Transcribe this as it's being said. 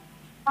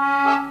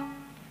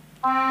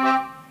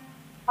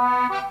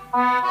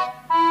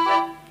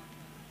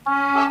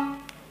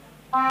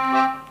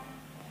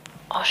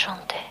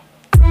Enchanté.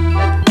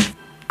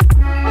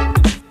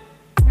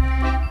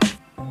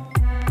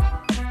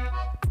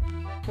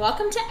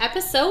 Welcome to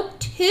episode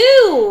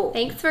 2.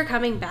 Thanks for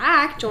coming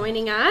back,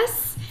 joining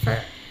us For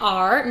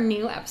our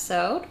new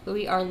episode,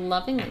 we are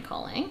lovingly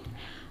calling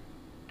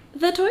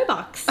The Toy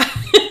Box.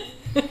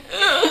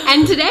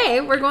 And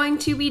today we're going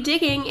to be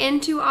digging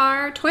into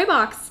our toy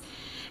box.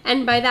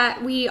 And by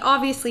that, we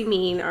obviously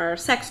mean our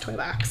sex toy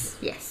box.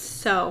 Yes.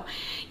 So,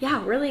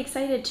 yeah, really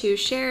excited to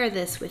share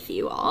this with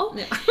you all.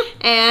 Yeah.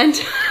 And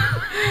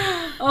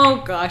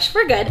Oh gosh,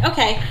 we're good.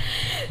 Okay.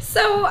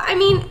 so, I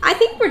mean, I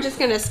think we're just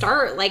going to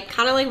start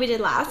kind of like we did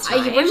last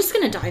time. We're just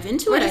going to dive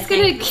into We're it. just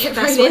going to get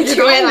right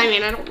into it. I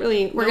mean, I don't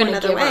really We're know going to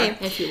another give way. her,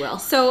 if you will.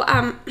 So,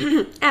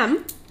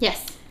 Em,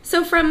 Yes.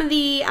 so from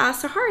the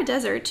Sahara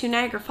Desert to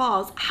Niagara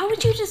Falls, how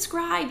would you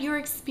describe your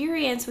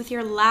experience with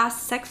your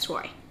last sex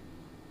toy?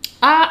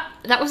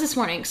 That was this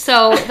morning.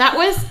 So that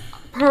was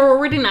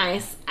pretty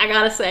nice, I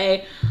gotta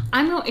say.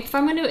 If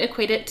I'm going to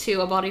equate it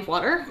to a body of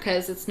water,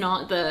 because it's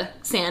not the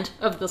sand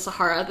of the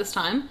Sahara this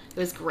time, it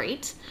was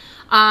great.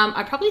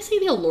 I'd probably say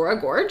the Elora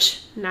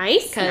Gorge.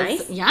 Nice,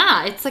 nice.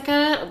 Yeah, it's like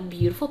a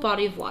beautiful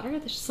body of water.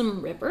 There's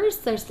some rivers.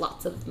 There's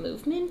lots of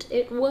movement.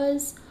 It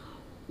was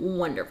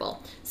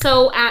wonderful.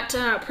 So at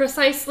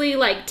precisely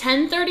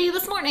 10:30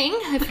 this morning,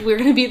 if we're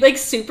going to be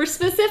super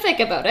specific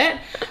about it,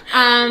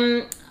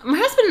 my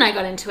husband and I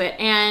got into it,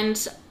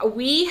 and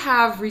we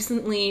have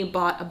recently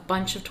bought a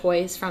bunch of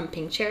toys from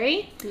Pink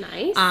Cherry.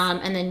 Nice.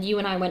 And then you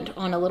and I went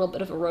on a little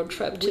bit of a road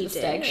trip to the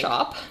Stag did.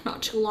 Shop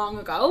not too long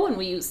ago, and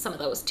we used some of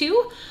those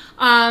too.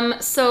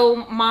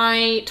 So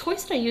my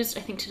toys that I used,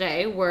 I think,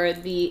 today were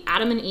the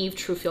Adam and Eve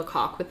True Feel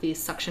Cock with the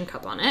suction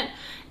cup on it,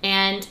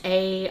 and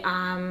a,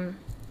 oh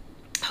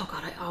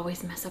god, I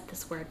always mess up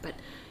this word, but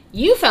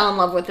you fell in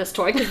love with this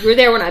toy because you were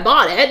there when I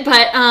bought it,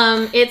 but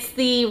it's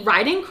the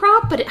riding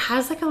crop, but it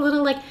has a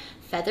little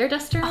feather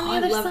duster on the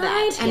other love side,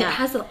 that. and Yeah. it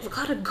has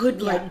got a good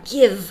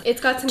give. It's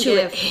got some to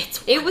give.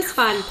 it. It was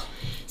fun.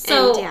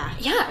 So And,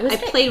 yeah, it was I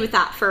great. played with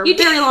that for a You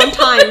very did. long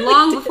time,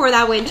 long before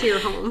that went to your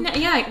home.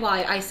 Yeah, well,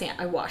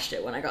 I washed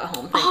it when I got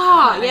home. Thank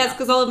Ah, God. yes,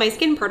 because all of my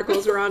skin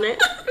particles were on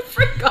it. I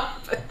forgot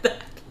about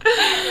that.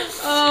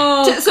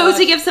 Oh, So gosh.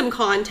 to give some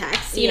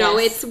context, you know,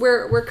 Yes.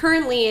 we're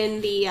currently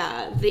in the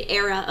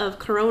era of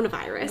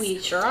coronavirus. We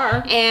sure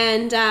are.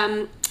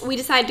 And we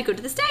decided to go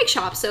to the Stag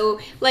Shop. So,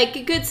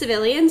 like good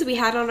civilians, we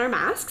had on our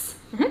masks.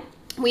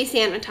 Mm-hmm. We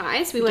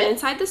sanitized. We went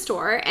inside the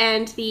store,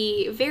 and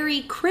the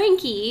very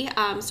cranky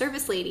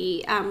service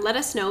lady let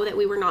us know that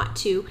we were not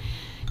to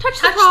touch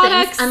the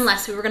products things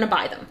unless we were going to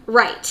buy them.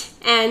 Right.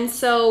 And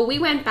so we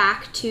went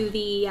back to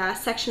the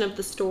section of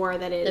the store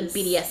that is...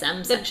 The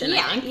BDSM section,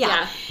 I think.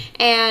 Yeah.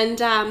 And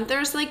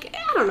there's I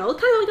don't know,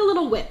 kind of like a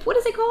little whip. What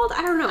is it called?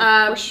 I don't know.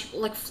 I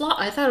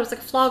thought it was a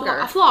flogger.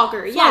 A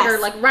flogger, yes.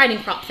 Flogger, riding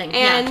crop thing.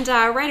 And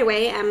right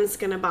away, Em's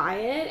going to buy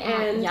it.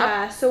 And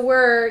Yep. so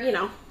we're,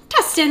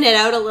 testing it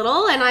out a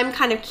little. And I'm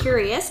kind of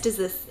curious, is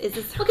this Well,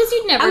 because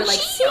you'd never, ouchy,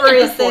 seen or it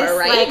is before, this,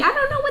 right? I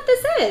don't know what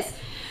this is.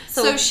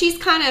 So she's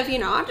kind of,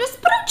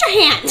 just put out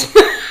your hand.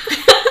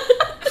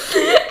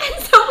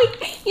 And so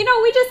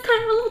we just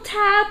kind of a little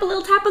tap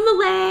on the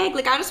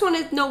leg. I just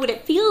want to know what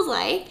it feels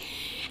like.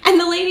 And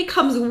the lady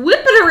comes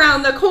whipping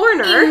around the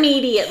corner.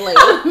 Immediately.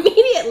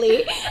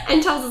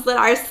 And tells us that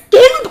our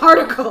skin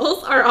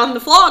particles are on the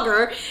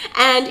flogger.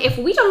 And if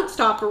we don't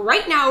stop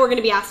right now, we're going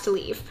to be asked to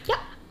leave. Yep.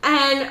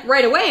 And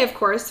right away, of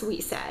course, we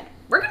said,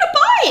 we're going to buy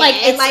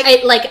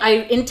it. I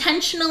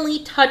intentionally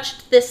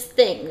touched this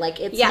thing.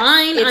 It's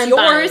mine. It's I'm yours.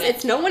 buying it.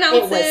 It's no one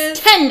else's. It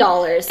was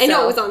 $10. I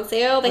know it was on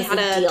sale. They had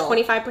a deal.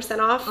 25%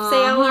 off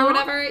sale or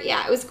whatever.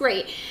 Yeah, it was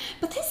great.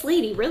 But this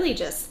lady really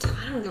just,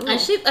 I don't know.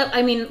 And she,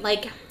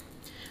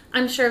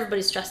 I'm sure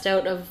everybody's stressed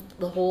out of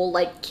the whole,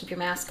 keep your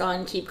mask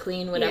on, keep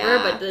clean, whatever,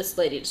 Yeah. but this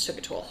lady just took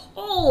it to a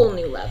whole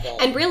new level.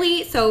 And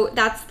really, so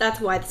that's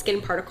why the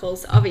skin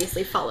particles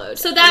obviously followed.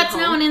 So that's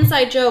now an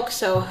inside joke,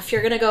 so if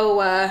you're going to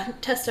go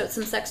test out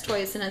some sex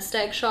toys in a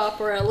Stag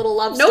Shop or a little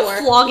love store.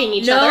 No flogging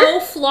each other.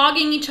 No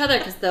flogging each other,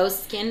 because those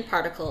skin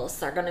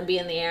particles are going to be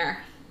in the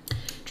air.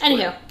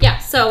 Anywho, yeah,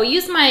 so we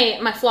used my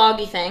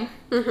floggy thing,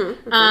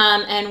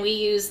 and we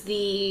used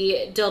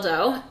the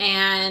dildo,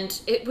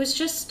 and it was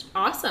just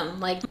awesome.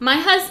 My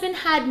husband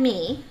had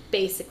me,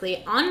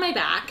 basically, on my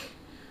back,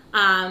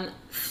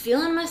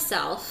 feeling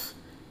myself,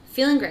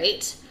 feeling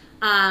great.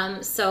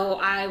 So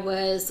I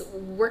was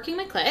working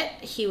my clit,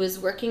 he was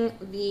working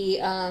the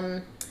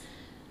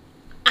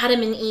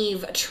Adam and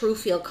Eve True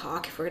Feel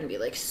Cock, if we're going to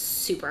be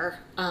super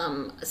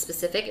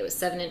specific. It was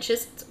 7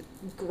 inches. It's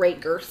great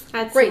girth.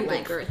 That's great some good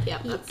length. girth. Yeah,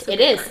 that's It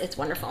is. It's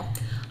wonderful.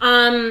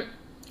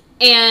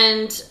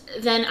 And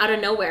then out of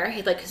nowhere,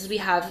 because we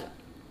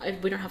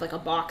don't have a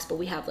box, but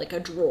we have a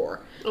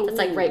drawer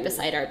that's right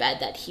beside our bed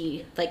that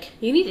he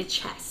You need a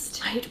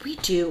chest. we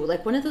do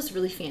one of those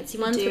really fancy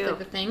ones do. with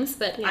the things,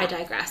 but Yeah. I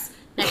digress.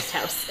 Next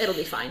house, it'll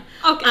be fine.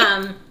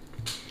 Okay.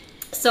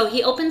 So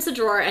he opens the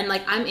drawer and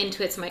like I'm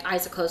into it, so my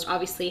eyes are closed,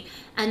 obviously.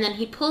 And then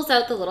he pulls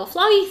out the little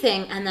floggy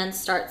thing and then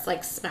starts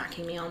like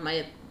smacking me on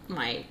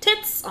my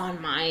tits,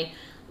 on my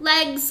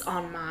legs,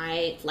 on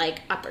my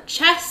like upper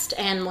chest,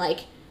 and like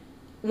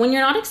when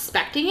you're not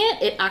expecting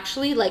it, it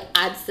actually like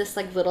adds this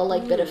like little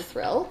like bit of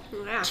thrill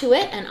to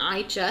it, and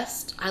I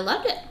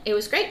loved it. It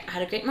was great. I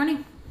had a great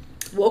morning.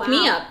 Woke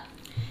me up.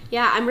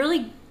 Yeah, I'm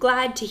really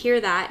glad to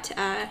hear that.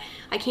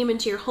 I came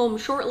into your home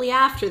shortly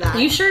after that.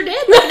 You sure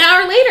did. Like an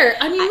hour later.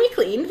 I mean, we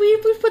cleaned. We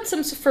put some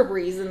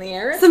Febreze in the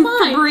air. It's some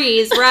fine.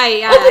 Febreze, right?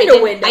 Yeah. Opened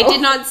a window. I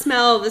did not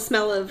smell the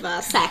smell of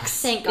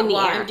sex Thank in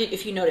God. the air.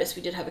 If you noticed,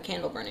 we did have a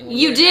candle burning. when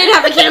You we were did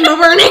there. have a candle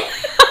burning.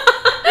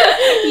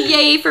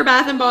 Yay for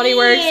Bath and Body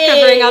Works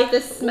covering up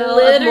the smell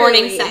of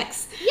morning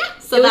sex. Yeah.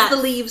 So it was that's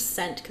the leaves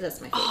scent because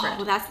that's my favorite.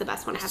 Oh, that's the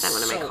best one. I have that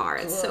one in my So car.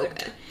 It's so good.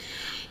 good.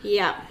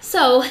 Yeah.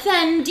 So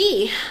then,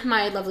 Dee,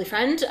 my lovely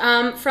friend,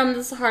 from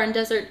the Saharan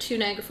Desert to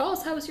Niagara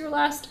Falls, how was your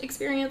last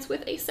experience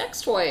with a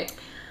sex toy?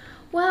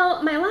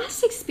 Well, my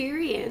last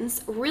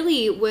experience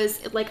really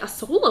was like a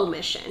solo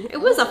mission.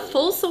 It was a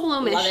full solo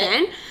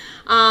mission.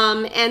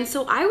 And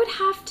so I would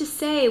have to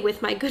say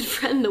with my good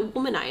friend, the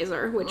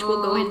womanizer, which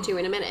we'll go into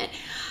in a minute,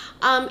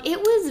 it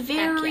was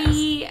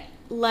very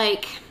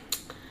like,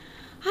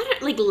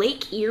 like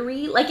Lake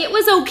Erie. Like it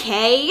was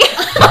okay.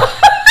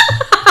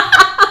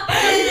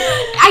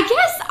 I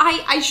guess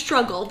I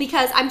struggle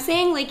because I'm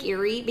saying Lake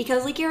Erie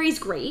because Lake Erie's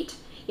great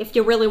if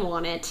you really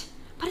want it,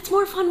 but it's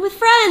more fun with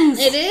friends.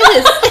 It is.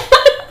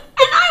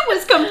 And I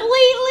was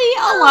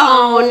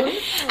completely alone.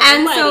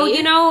 And so,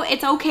 you know,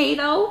 it's okay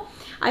though.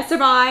 I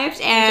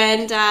survived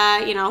and,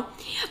 you know,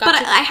 but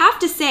I have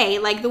to say,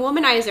 like, the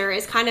womanizer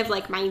is kind of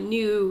like my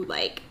new,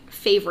 like,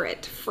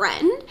 favorite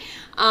friend.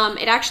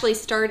 It actually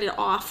started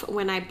off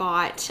when I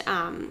bought,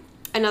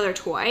 another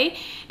toy,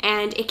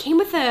 and it came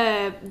with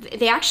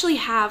they actually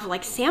have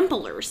like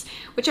samplers,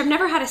 which I've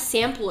never had a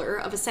sampler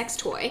of a sex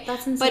toy.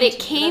 That's insane. But it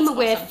came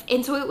with, awesome.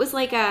 and so it was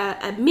like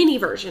a mini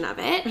version of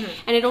it,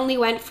 and it only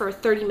went for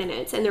 30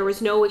 minutes, and there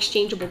was no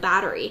exchangeable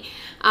battery.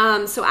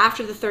 So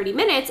after the 30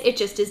 minutes, it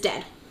just is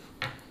dead.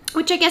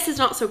 Which I guess is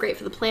not so great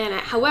for the planet.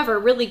 However,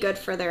 really good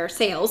for their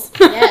sales.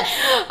 Yes.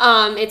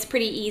 It's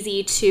pretty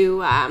easy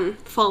to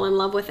fall in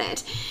love with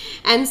it.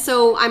 And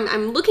so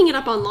I'm looking it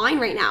up online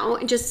right now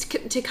just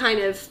to kind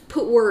of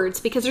put words,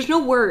 because there's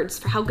no words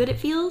for how good it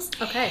feels.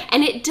 Okay.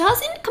 And it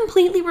doesn't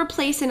completely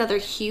replace another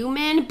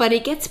human, but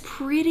it gets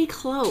pretty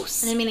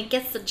close. And I mean, it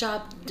gets the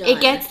job done.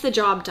 It gets the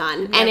job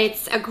done. And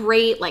it's a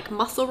great like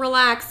muscle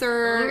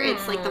relaxer.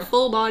 It's like the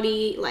full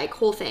body, like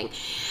whole thing.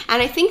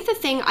 And I think the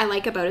thing I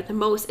like about it the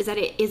most is that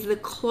it is the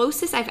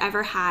closest I've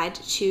ever had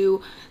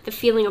to the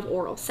feeling of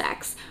oral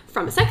sex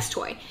from a sex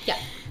toy. Yeah.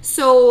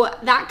 So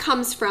that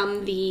comes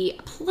from the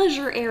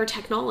Pleasure Air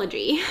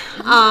technology,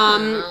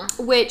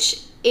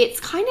 which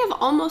it's kind of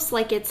almost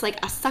like it's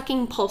like a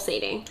sucking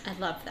pulsating. I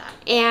love that.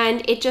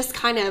 And it just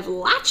kind of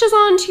latches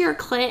onto your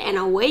clit and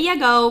away you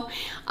go.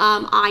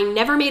 I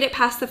never made it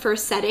past the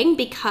first setting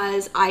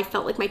because I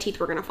felt like my teeth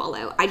were going to fall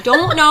out. I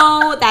don't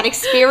know that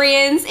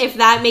experience, if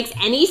that makes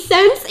any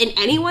sense in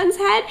anyone's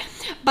head,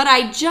 but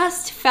I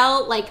just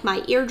felt like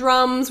my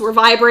eardrums were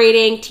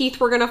vibrating, teeth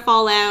were going to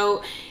fall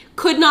out,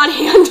 could not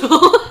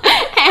handle.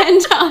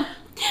 And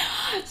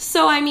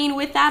so, I mean,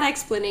 with that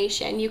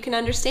explanation, you can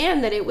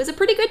understand that it was a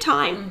pretty good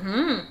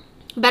time.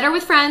 Better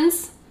with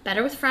friends.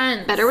 Better with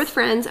friends. Better with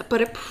friends,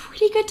 but a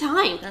pretty good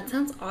time. That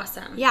sounds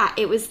awesome. Yeah,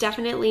 it was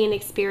definitely an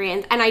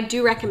experience, and I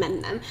do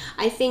recommend them.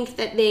 I think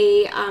that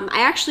they,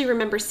 I actually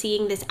remember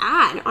seeing this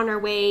ad on our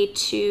way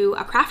to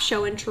a craft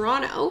show in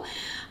Toronto.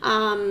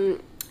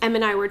 Em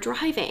and I were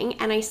driving,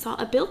 and I saw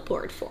a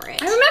billboard for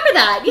it. I remember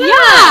that.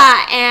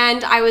 Yeah,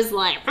 and I was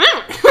like,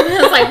 I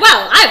was like,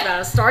 well, I've got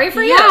a story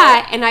for you.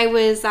 Yeah, and I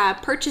was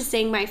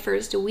purchasing my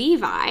first Wee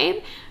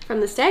Vibe from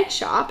the Stag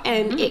Shop,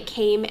 and it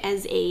came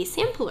as a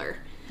sampler.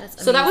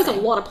 That's so that was a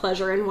amazing. lot of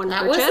pleasure in one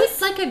That purchase.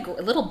 was like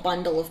a little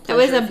bundle of It pleasure.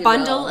 was a if you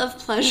bundle will. of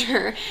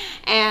pleasure,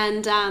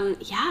 and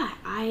yeah,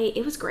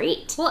 it was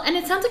great. Well, and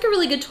it sounds like a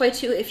really good toy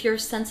too if you're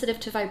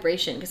sensitive to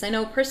vibration, because I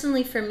know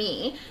personally for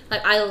me,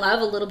 like I love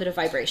a little bit of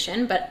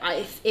vibration, but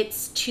if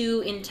it's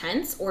too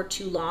intense or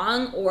too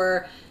long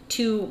or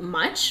too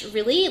much,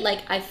 really,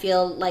 like I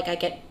feel like I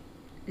get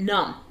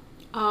numb.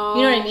 Oh,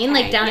 You know what I mean?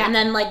 Like down, yeah. and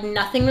then like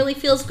nothing really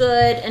feels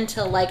good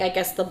until like I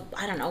guess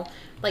I don't know.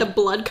 Like, the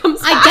blood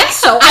comes back. I guess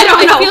so. I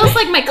don't know. It feels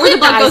like my or the clit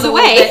blood dies goes a little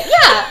away. bit.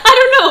 Yeah.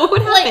 I don't know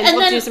what Like, happens. and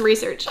We'll then- do some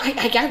research.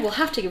 I guess we'll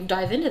have to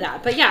dive into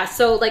that. But yeah,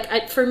 so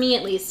like for me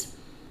at least,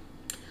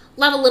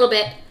 love a little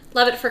bit,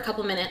 love it for a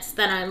couple minutes,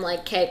 then I'm like,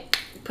 okay,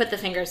 put the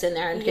fingers in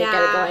there and get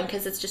it going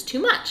because it's just too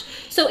much.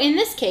 So in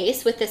this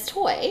case, with this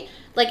toy,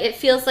 like it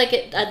feels like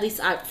it, at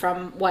least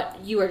from what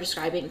you are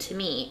describing to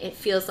me, it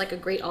feels like a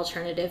great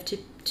alternative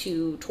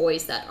to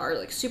toys that are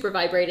like super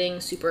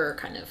vibrating, super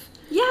kind of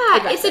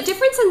Yeah, it's a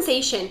different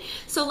sensation.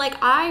 So, like,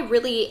 I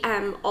really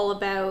am all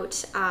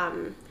about,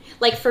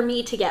 like, for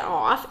me to get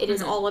off, it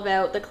is all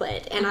about the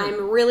clit. And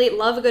I'm really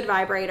love a good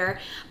vibrator.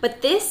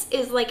 But this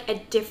is, like, a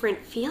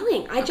different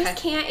feeling. I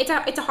just can't,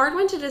 it's a hard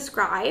one to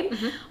describe.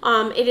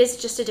 It is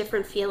just a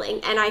different feeling.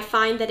 And I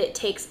find that it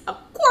takes a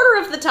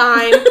quarter of the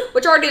time,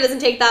 which already doesn't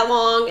take that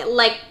long,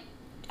 like,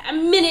 a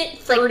minute,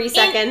 30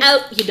 seconds. In,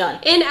 out, you're done.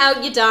 In,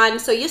 out, you're done.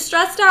 So you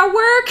stressed out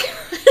work,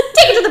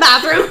 take it to the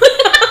bathroom.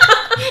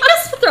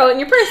 Just throw it in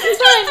your purse. It's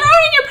fine. Throw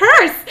it in your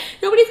purse.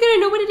 Nobody's going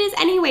to know what it is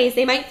anyways.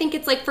 They might think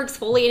it's like for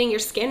exfoliating your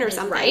skin or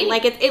something. Right.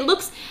 Like it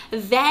looks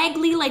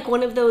vaguely like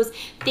one of those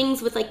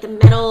things with like the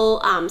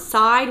metal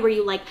side where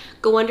you like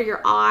go under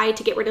your eye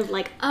to get rid of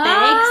like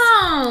bags.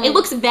 Oh. It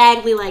looks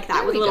vaguely like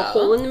that with a little go.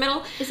 hole in the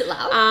middle. Is it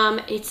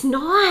loud? It's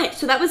not.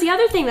 So that was the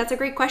other thing. That's a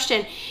great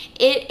question.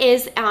 It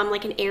is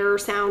like an air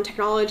sound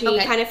technology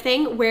kind of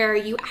thing where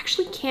you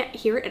actually can't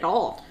hear it at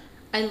all.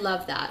 I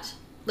love that.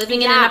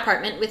 Living in an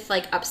apartment with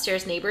like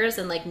upstairs neighbors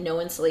and like no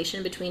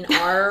insulation between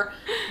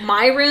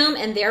my room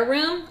and their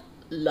room,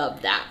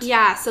 love that.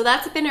 Yeah, so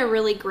that's been a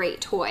really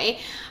great toy.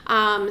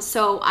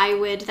 So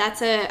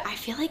I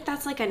feel like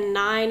that's like a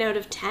 9 out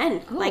of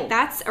 10. Oh, like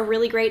that's a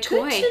really great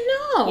toy. Good to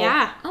know.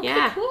 Yeah. Okay,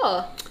 yeah.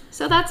 cool.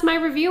 So that's my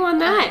review on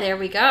that. There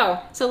we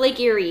go. So Lake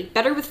Erie,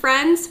 better with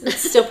friends, but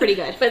still pretty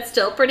good. But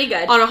still pretty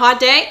good. On a hot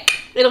day,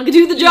 it'll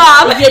do the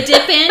job. You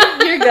dip in,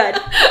 you're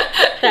good.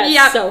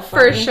 That's so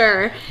funny. For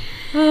sure.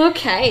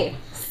 Okay.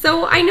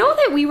 So I know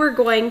that we were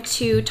going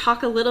to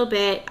talk a little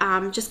bit,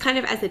 just kind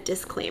of as a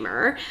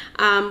disclaimer,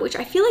 which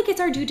I feel like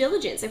it's our due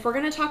diligence. If we're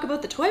going to talk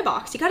about the toy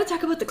box, you got to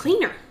talk about the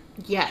cleaner.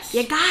 Yes.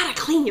 You got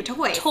to clean your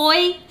toys.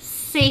 Toy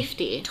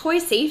safety. Toy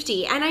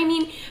safety. And I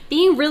mean,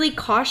 being really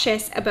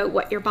cautious about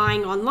what you're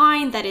buying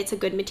online, that it's a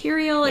good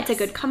material, it's a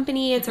good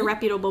company, it's a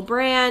reputable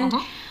brand.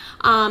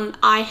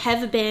 I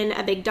have been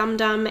a big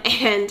dum-dum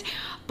and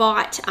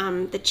bought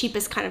the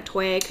cheapest kind of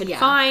toy I could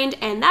find,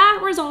 and that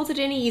resulted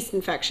in a yeast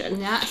infection.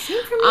 Yeah,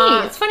 same for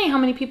me. It's funny how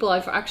many people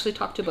I've actually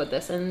talked to about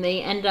this, and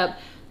they end up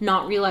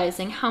not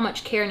realizing how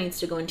much care needs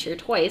to go into your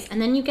toys,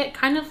 and then you get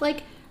kind of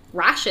like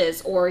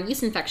rashes or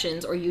yeast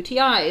infections or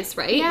UTIs,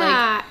 right?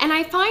 Yeah, and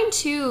I find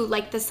too,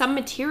 like some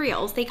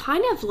materials, they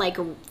kind of like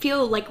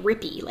feel like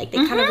rippy, like they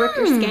kind of rip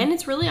your skin.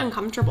 It's really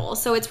uncomfortable.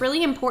 So it's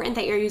really important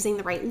that you're using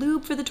the right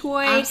lube for the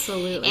toy.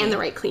 Absolutely. And the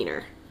right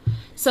cleaner.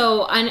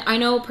 So I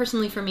know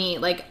personally for me,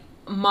 like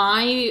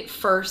my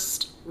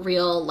first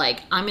real,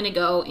 like I'm going to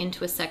go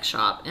into a sex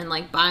shop and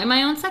like buy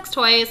my own sex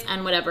toys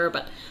and whatever,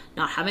 but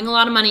not having a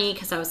lot of money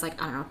because I was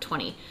like, I don't know,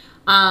 20.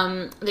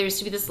 There used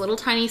to be this little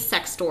tiny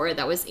sex store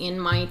that was in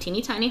my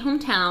teeny tiny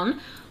hometown.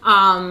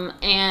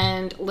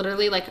 And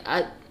literally like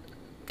I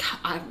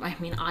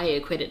mean, I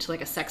equate it to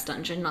like a sex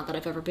dungeon. Not that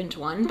I've ever been to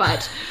one,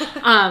 but,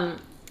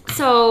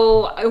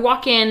 so I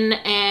walk in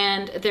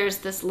and there's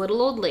this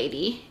little old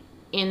lady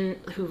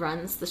who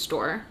runs the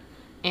store,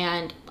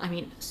 and I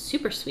mean,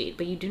 super sweet,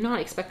 but you do not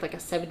expect like a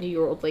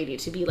 70-year-old lady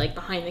to be like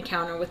behind the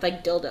counter with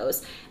like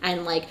dildos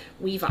and like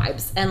We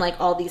Vibes and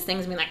like all these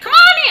things, and be like, come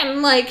on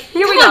in, like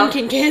here we go,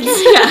 kids.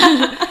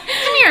 Yeah.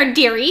 Come here,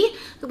 dearie.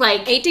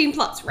 Like 18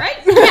 plus, right?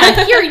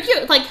 Yeah,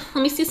 here, like,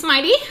 let me see some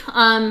ID.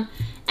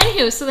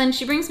 Anywho, so then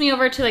she brings me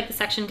over to like the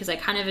section because I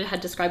kind of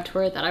had described to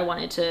her that I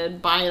wanted to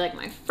buy like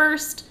my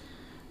first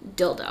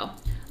dildo.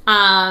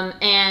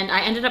 And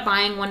I ended up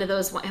buying one of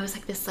those. It was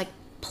like this like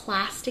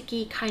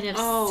plasticky kind of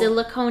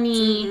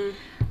silicone-y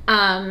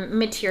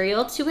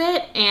material to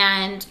it,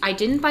 and I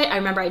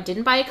remember I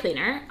didn't buy a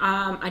cleaner.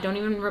 I don't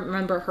even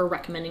remember her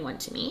recommending one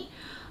to me.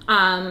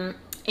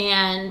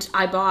 And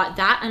I bought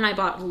that, and I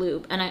bought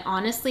lube, and I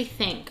honestly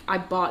think I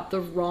bought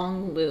the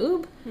wrong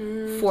lube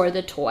for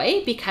the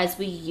toy because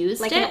we used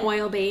like it an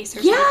oil base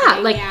or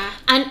something.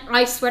 And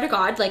I swear to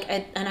God, like,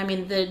 and I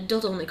mean, the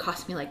dildo only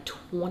cost me like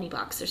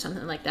 $20 or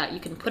something like that.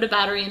 You can put a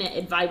battery in it,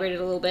 it vibrated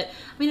a little bit.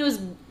 I mean, it was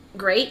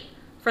great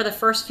for the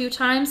first few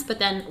times, but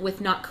then with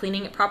not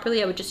cleaning it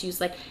properly, I would just use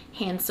like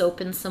hand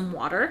soap and some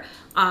water.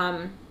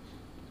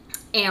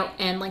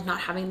 And like not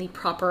having the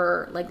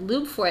proper like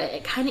lube for it,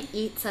 it kind of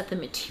eats at the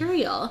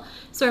material.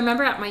 So I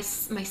remember at my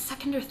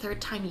second or third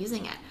time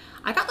using it,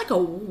 I got like a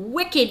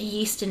wicked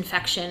yeast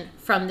infection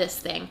from this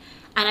thing.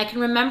 And I can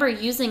remember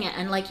using it,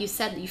 and like you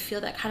said, you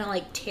feel that kind of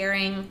like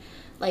tearing,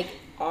 like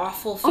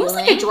awful feeling.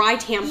 Almost like a dry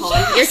tampon.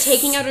 Yes! You're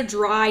taking out a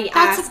dry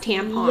ass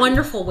tampon.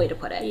 Wonderful way to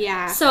put it.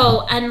 Yeah.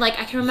 So, and like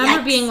I can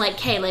remember being like,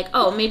 okay, like,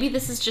 oh, maybe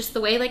this is just the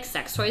way like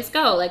sex toys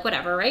go, like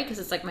whatever, right? Because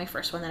it's like my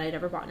first one that I'd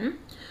ever bought.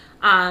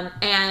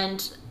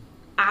 And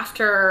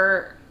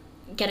after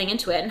getting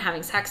into it and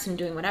having sex and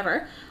doing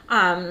whatever,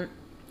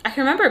 I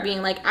can remember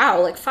being like,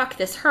 ow, like, fuck,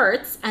 this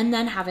hurts, and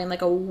then having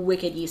like a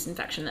wicked yeast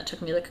infection that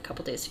took me like a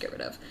couple days to get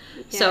rid of.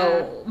 Yeah.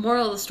 So,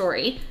 moral of the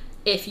story,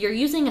 if you're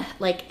using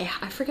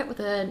I forget what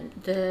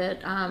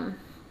the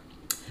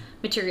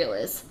material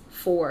is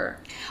for.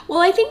 Well,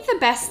 I think the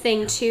best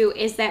thing too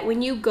is that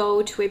when you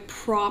go to a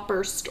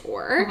proper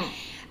store,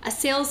 a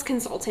sales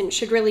consultant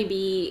should really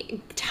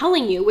be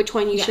telling you which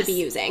one you should be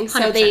using. 100%.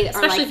 So they are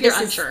especially like, if you're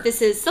unsure.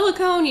 This is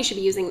silicone, you should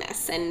be using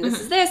this, and this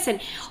is this, and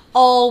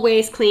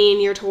Always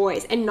clean your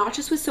toys. And not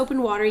just with soap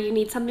and water. You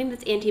need something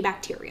that's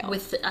antibacterial.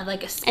 With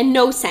like a and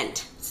no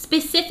scent.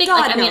 specific, God,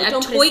 like, I no, mean, a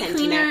don't put a toy scent in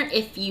cleaner, there.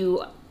 if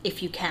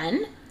you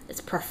can, it's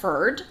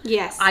preferred.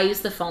 Yes. I use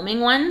the foaming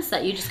ones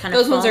that you just kind of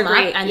Those ones foam are up,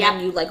 great, and yeah.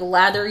 then you like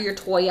lather your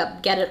toy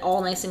up, get it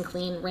all nice and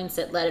clean, rinse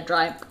it, let it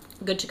dry,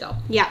 good to go.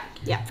 Yeah,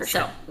 for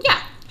sure. So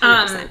yeah,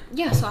 100%.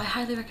 yeah. So I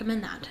highly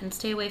recommend that, and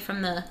stay away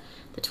from the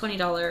 $20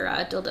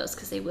 dildos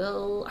because they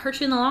will hurt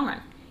you in the long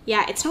run.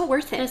 Yeah, it's not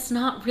worth it. It's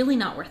really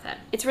not worth it.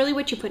 It's really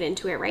what you put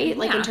into it, right?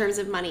 Like Yeah. in terms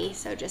of money.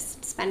 So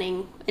just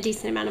spending a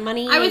decent amount of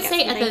money. I would get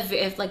say something.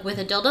 if like with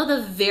a dildo,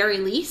 the very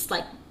least,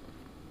 like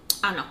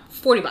I don't know,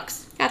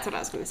 $40. That's what I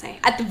was going to say.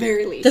 At the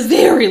very least. The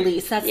very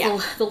least. That's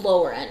Yeah. the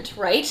lower end,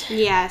 right?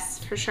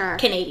 Yes, for sure.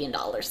 Canadian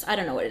dollars. I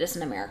don't know what it is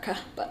in America,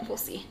 but we'll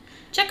see.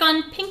 Check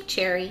on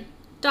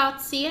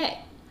pinkcherry.ca.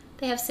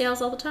 They have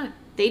sales all the time.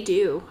 They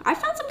do. I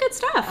found some good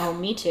stuff. Oh,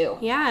 me too.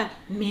 Yeah.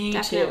 Me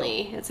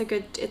Definitely. It's a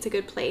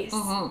good place.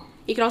 Mhm.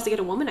 You can also get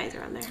a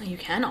womanizer on there. You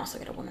can also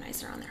get a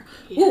womanizer on there.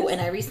 Yes. Ooh, and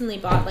I recently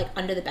bought like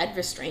under the bed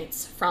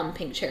restraints from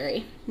Pink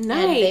Cherry. Nice.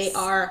 And they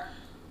are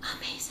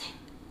amazing.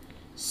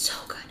 So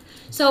good.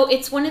 So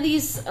it's one of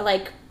these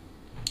like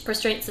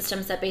restraint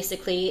systems that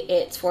basically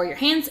it's for your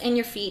hands and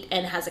your feet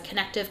and has a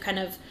connective kind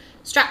of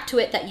strap to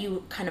it that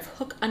you kind of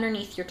hook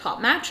underneath your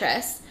top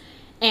mattress,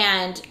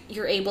 and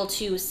you're able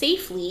to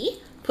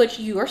safely put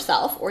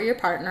yourself or your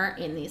partner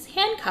in these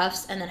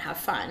handcuffs and then have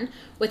fun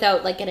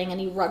without like getting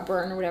any rug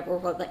burn or whatever,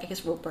 or like I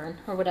guess rope burn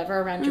or whatever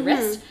around your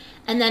wrist.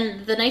 And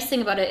then the nice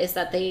thing about it is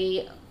that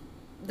the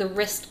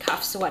wrist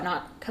cuffs and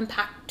whatnot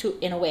compact to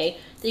in a way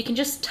that you can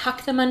just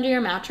tuck them under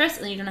your mattress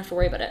and then you don't have to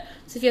worry about it.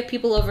 So if you have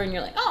people over and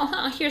you're like,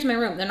 here's my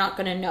room, they're not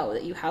going to know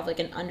that you have like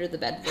an under the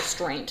bed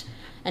restraint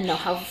and know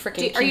how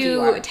freaking Are kinky you you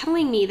are.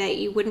 telling me that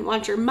you wouldn't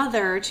want your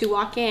mother to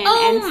walk in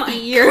Oh and my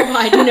see your...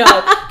 God, no.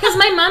 Because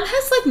my mom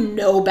has like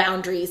no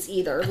boundaries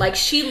either. Like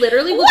she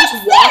literally will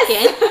just walk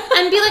in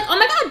and be like, oh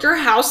my God, your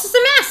house is a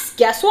mess.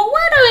 Guess what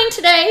we're doing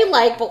today?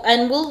 Like,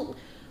 and we'll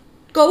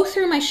go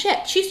through my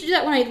shit. She used to do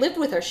that when I lived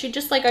with her. She'd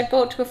just like, I'd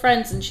go out to a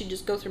friend's and she'd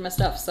just go through my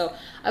stuff. So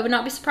I would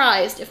not be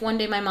surprised if one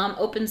day my mom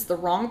opens the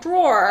wrong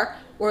drawer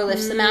or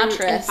lifts the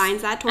mattress. and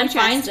finds that toy and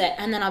chest. finds it.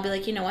 And then I'll be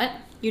like, you know what?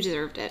 You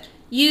deserved it.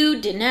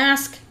 You didn't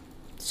ask.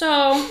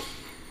 So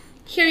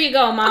here you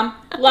go, Mom.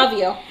 Love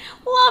you.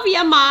 Love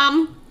ya,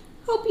 Mom.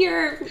 Hope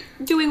you're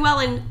doing well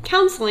in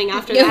counseling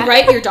after Yeah, that.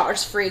 right? Your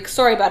daughter's freak.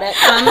 Sorry about it.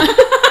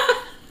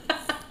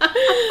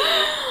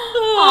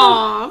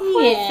 Aw,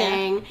 poor Yeah.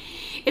 thing.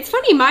 It's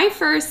funny, my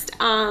first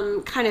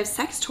kind of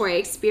sex toy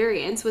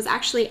experience was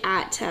actually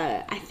at,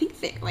 I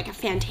think, like a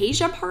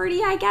Fantasia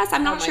party, I guess.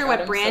 I'm not my sure God,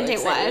 what I'm brand so it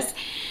excited. was.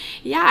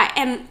 Yeah,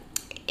 and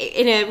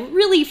in a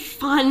really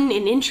fun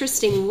and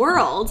interesting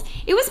world,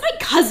 it was my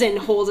cousin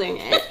holding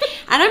it.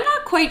 And I'm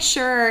not quite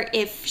sure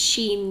if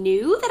she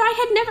knew that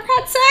I had never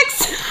had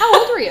sex. How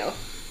old were you?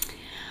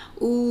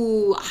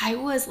 Ooh, I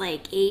was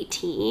like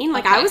 18.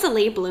 Like, Okay. I was a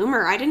late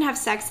bloomer. I didn't have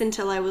sex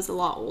until I was a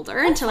lot older,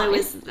 until I fine.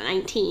 was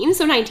 19.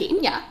 So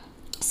 19. Yeah.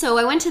 So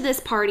I went to this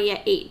party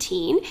at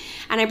 18,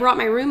 and I brought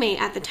my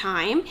roommate at the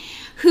time,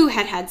 who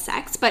had had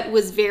sex, but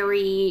was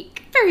very,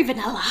 very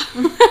vanilla,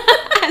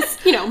 as,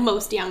 you know,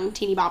 most young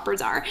teeny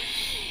boppers are.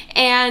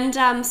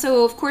 And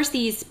so, of course,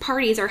 these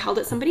parties are held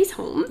at somebody's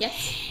home.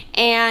 Yes.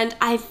 And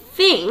I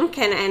think,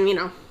 and you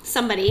know,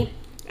 somebody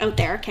out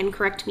there can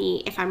correct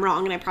me if I'm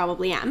wrong, and I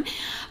probably am,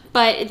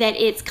 but that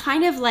it's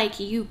kind of like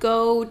you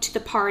go to the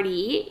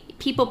party,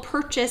 people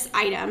purchase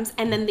items,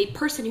 and then the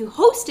person who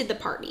hosted the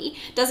party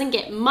doesn't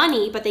get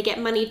money, but they get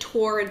money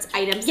towards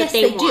items Yes, that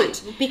they they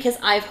want. do. Because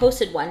I've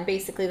hosted one.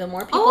 Basically, the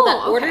more people Oh,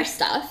 that order okay.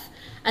 stuff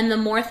and the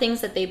more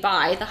things that they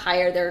buy, the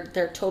higher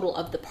their total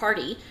of the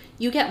party.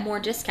 You get more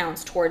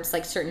discounts towards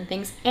like certain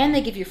things, and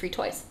they give you free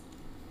toys.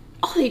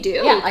 Oh, they do?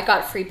 Yeah, I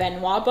got free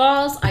Benoit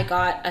balls. I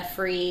got a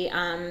free,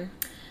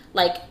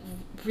 like,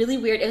 really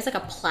weird. It was like a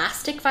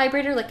plastic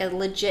vibrator, like a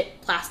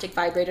legit plastic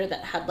vibrator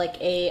that had like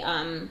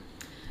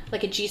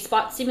a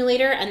G-spot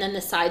simulator, and then the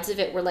sides of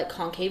it were like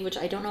concave, which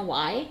I don't know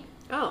why.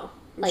 Oh,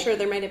 I'm Like- sure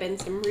there might have been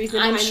some reason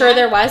I'm behind sure that.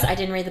 there was. I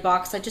didn't read the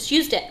box. I just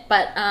used it.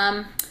 But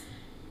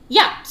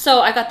yeah,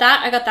 so I got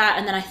that,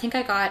 and then I think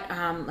I got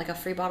like a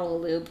free bottle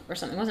of lube or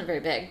something. It wasn't very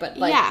big, but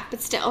like, Yeah,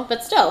 but still.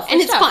 but still, free And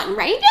it's stuff. fun,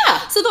 right? Yeah.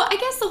 So I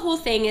guess the whole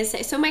thing is,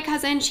 so my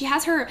cousin, she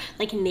has her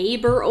like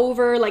neighbor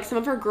over, like some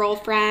of her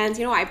girlfriends,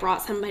 you know, I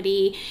brought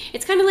somebody.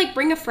 It's kind of like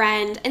bring a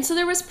friend. And so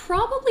there was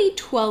probably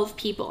 12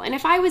 people. And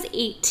if I was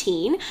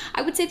 18,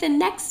 I would say the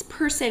next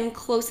person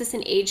closest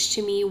in age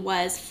to me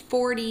was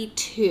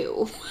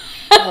 42.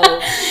 Oh,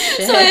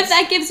 shit. So if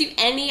that gives you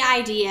any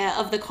idea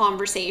of the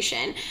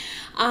conversation.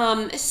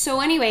 So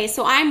anyway,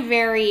 so I'm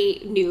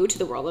very new to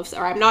the world of,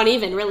 or I'm not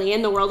even really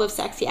in the world of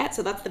sex yet.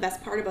 So that's the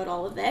best part about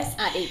all of this.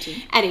 At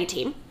 18. At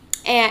 18.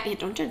 And yeah,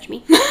 don't judge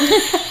me. No,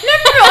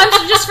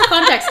 I'm just for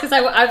context, because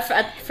I've for a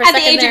At the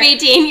second age there, of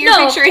 18, you're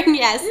No. picturing,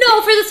 yes.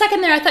 No, for the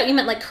second there, I thought you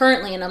meant like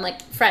currently, and I'm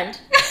like, friend.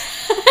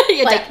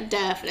 Yeah, like,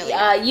 definitely.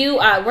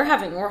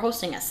 We're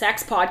hosting a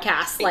sex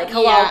podcast. Like,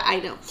 hello. Yeah, I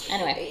know.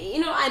 Anyway. You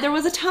know, there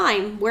was a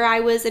time where I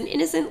was an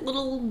innocent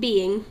little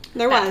being.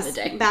 Back in the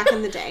day. Back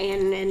in the day.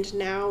 And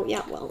now,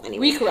 yeah, well,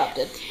 anyway. We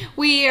corrupted.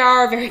 We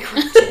are very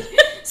corrupted.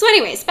 So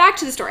anyways, back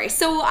to the story.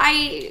 So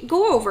I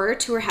go over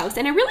to her house,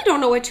 and I really don't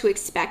know what to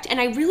expect,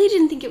 and I really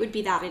didn't think it would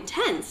be that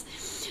intense.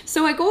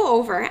 So I go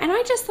over, and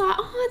I just thought,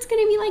 oh, it's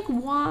going to be like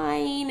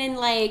wine and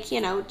like, you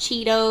know,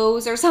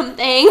 Cheetos or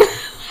something.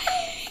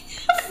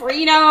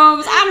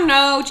 Fritos, I don't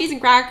know, cheese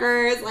and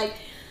crackers. Like,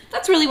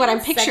 that's really what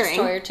I'm picturing.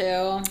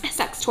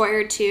 Sex toy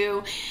or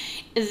two.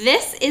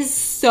 This is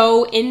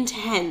so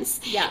intense.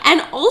 Yeah.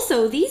 And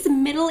also, these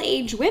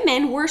middle-aged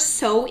women were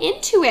so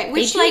into it.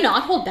 Which, they do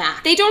not hold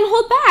back. They don't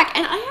hold back.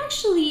 And I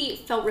actually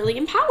felt really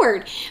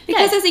empowered.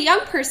 Because as a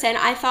young person,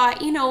 I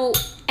thought, you know,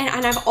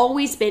 and I've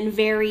always been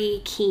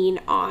very keen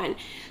on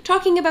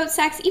talking about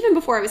sex. Even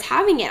before I was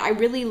having it, I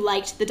really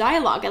liked the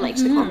dialogue. I liked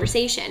the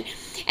conversation.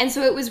 And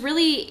so it was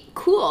really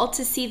cool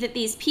to see that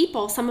these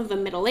people, some of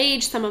them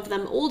middle-aged, some of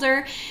them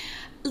older,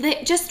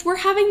 that just were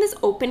having this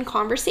open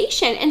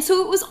conversation. And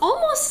so it was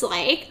almost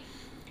like,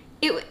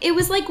 it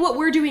was like what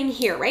we're doing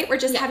here, right? We're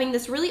just having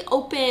this really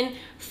open,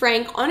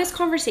 frank, honest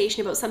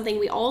conversation about something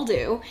we all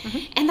do.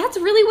 And that's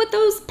really what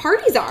those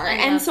parties are.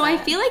 And so I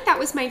feel like that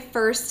was my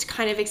first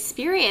kind of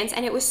experience,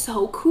 and it was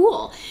so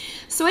cool.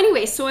 So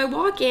anyway, so I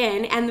walk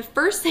in, and the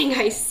first thing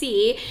I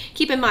see,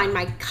 keep in mind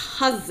my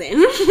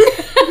cousin,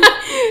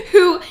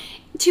 who,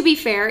 to be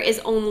fair, is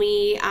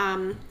only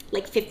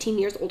like 15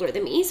 years older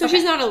than me. So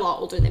she's not a lot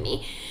older than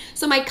me.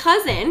 So my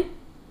cousin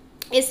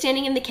is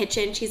standing in the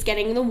kitchen. She's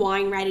getting the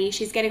wine ready.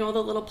 She's getting all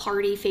the little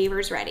party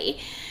favors ready.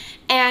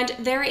 And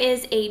there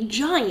is a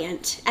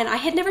giant, and I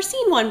had never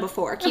seen one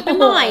before. Keep in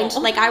mind,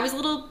 like I was a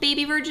little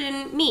baby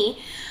virgin me.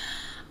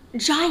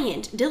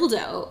 Giant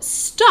dildo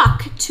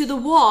stuck to the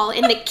wall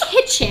in the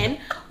kitchen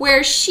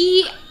where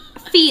she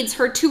feeds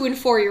her 2- and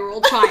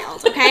 4-year-old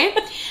child, okay?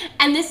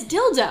 And this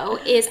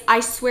dildo is, I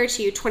swear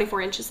to you,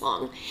 24 inches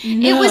long.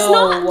 No. It was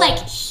not like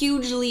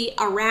hugely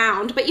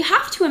around, but you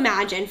have to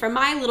imagine, from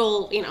my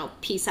little, you know,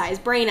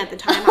 pea-sized brain at the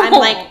time, I'm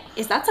like,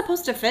 is that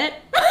supposed to fit?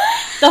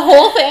 The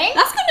whole thing?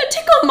 That's gonna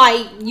tickle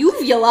my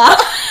uvula.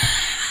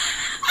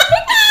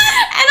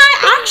 And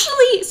I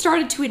actually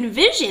started to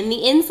envision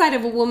the inside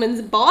of a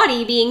woman's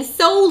body being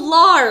so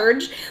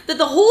large that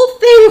the whole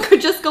thing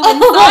could just go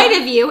inside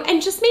of you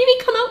and just maybe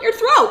come out your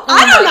throat.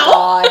 I don't know.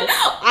 God.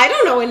 I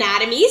don't know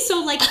anatomy,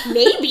 so like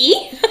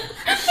maybe.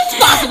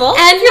 It's possible.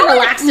 And if you're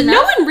relaxed enough.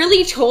 No one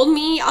really told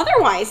me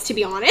otherwise, to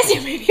be honest.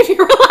 Maybe if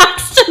you're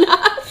relaxed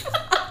enough.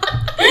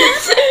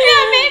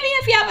 Yeah, maybe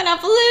if you have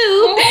enough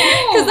lube.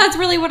 Because that's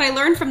really what I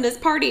learned from this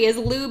party, is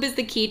lube is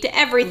the key to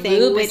everything.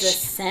 Lube is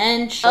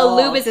essential.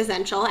 Lube is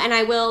essential. And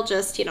I will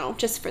just, you know,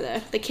 just for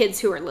the kids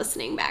who are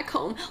listening back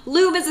home,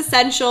 lube is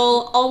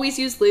essential. Always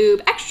use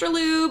lube. Extra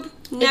lube.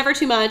 Never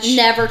too much.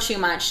 Never too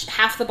much.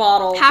 Half the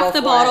bottle.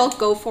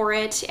 Go for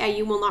it.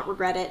 You will not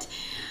regret it.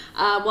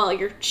 Well,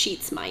 your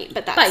sheets might,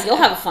 but you'll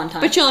have a fun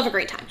time. But you'll have a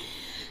great time.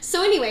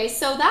 So anyway,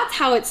 so that's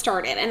how it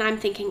started, and I'm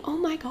thinking, oh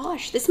my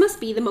gosh, this must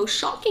be the most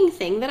shocking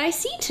thing that I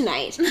see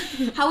tonight.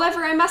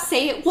 However, I must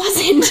say it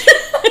wasn't.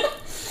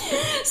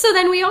 So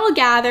then we all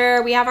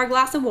gather, we have our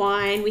glass of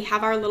wine, we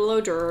have our little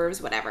hors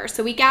d'oeuvres, whatever.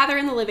 So we gather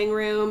in the living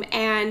room,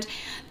 and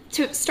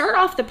to start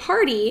off the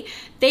party,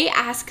 they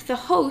ask the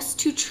host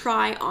to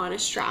try on a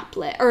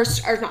strapless,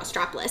 or not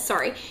strapless,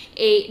 sorry,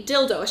 a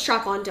dildo, a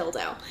strap-on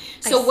dildo.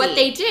 So what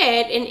they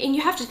did, and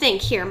you have to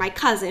think here, my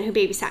cousin who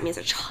babysat me as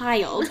a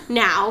child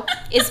now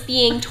is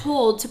being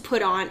told to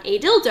put on a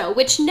dildo,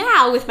 which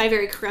now, with my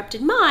very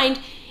corrupted mind,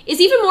 is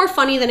even more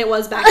funny than it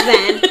was back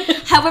then.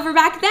 However,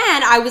 back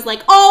then, I was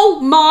like, oh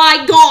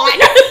my God.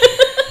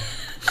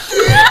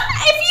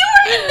 If you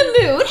were in the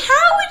mood,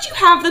 how would you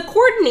have the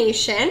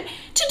coordination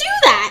to do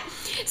that?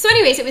 So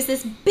anyways, it was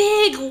this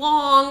big,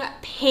 long,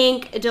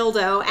 pink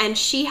dildo, and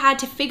she had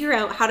to figure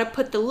out how to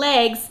put the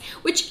legs,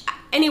 which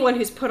anyone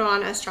who's put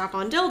on a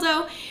strap-on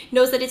dildo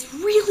knows that it's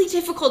really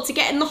difficult to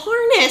get in the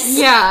harness.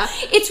 Yeah.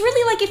 It's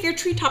really like if you're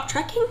treetop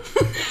trekking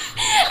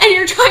and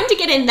you're trying to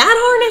get in that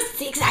harness, it's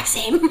the exact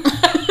same.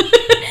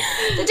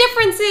 The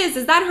difference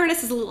is that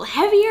harness is a little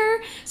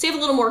heavier, so you have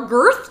a little more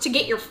girth to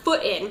get your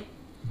foot in.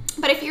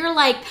 But if you're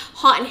like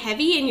hot and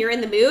heavy and you're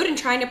in the mood and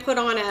trying to put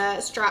on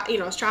a strap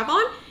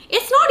on,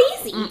 it's not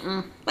easy.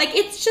 Like,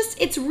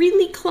 it's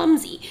really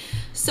clumsy.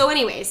 So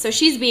anyway, so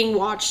she's being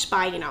watched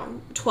by,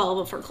 12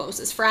 of her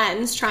closest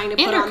friends trying to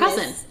put on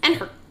this. And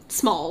her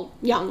small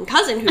young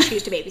cousin who she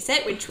used to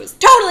babysit, which was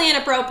totally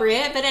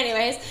inappropriate. But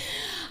anyways.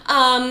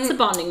 It's a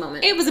bonding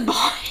moment. It was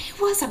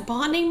a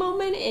bonding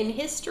moment in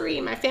history.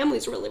 My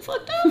family's really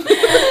fucked up.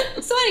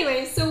 So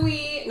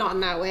anyway, not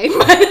in that way,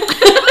 but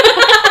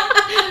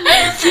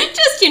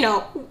just,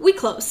 we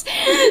closed.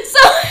 So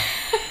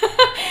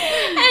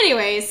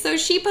anyway, so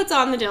she puts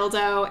on the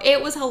dildo.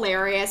 It was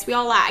hilarious. We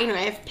all laugh. I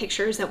have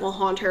pictures that will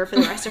haunt her for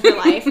the rest of her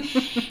life.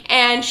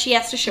 And she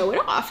has to show it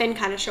off and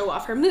kind of show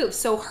off her moves.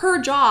 So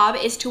her job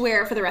is to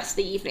wear it for the rest of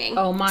the evening.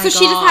 Oh my God. So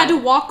she just had to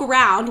walk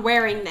around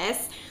wearing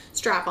this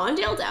strap-on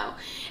dildo.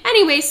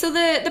 Anyway, so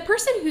the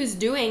person who's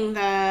doing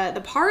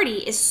the party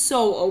is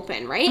so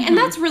open, right? And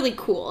that's really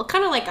cool.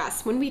 Kind of like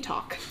us when we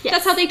talk. Yes.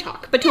 That's how they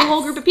talk. But to a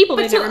whole group of people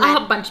they've never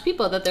met. A bunch of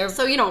people that they're...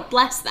 So,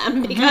 bless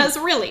them, because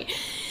really.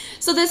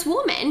 So this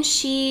woman,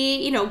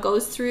 she,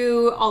 goes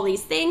through all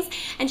these things,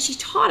 and she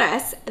taught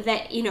us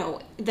that,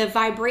 the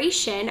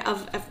vibration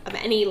of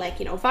any,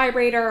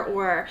 vibrator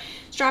or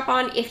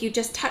strap-on, if you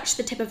just touch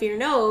the tip of your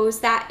nose,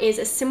 that is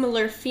a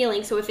similar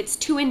feeling. So if it's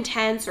too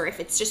intense or if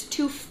it's just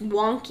too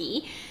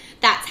wonky,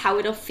 that's how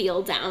it'll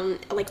feel down,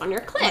 on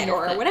your clit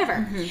or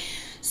whatever.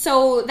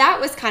 So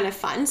that was kind of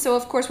fun. So,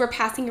 of course, we're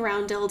passing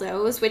around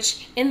dildos,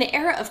 which in the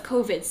era of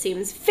COVID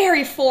seems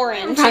very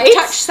foreign to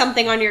touch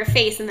something on your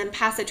face and then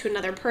pass it to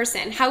another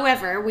person.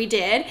 However, we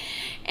did.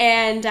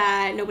 And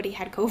nobody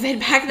had COVID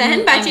back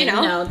then, but,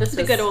 this was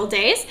the good old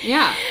days.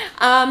 Yeah.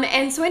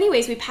 And so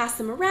anyways, we pass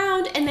them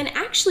around, and then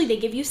actually they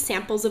give you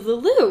samples of the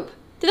lube.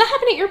 Did that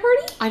happen at your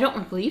party? I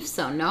don't believe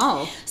so,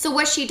 no. So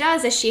what she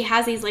does is she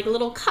has these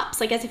little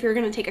cups, as if you were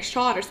going to take a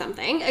shot or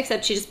something,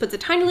 except she just puts a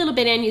tiny little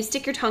bit in, you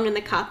stick your tongue in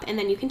the cup, and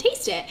then you can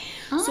taste it.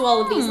 So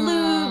all of these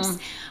lubes.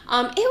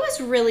 It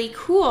was really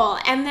cool.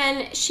 And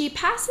then she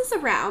passes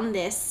around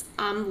this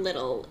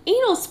little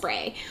anal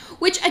spray,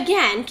 which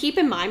again, keep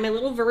in mind, my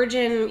little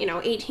virgin,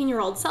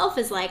 18-year-old self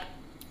is like,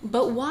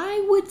 but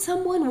why would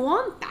someone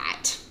want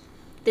that?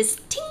 This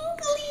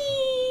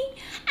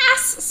tingly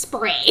ass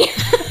spray.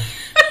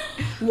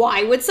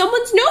 Why would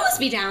someone's nose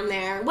be down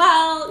there?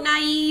 Well,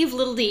 naive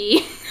little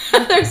D.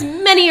 There's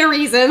many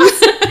reasons.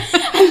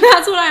 And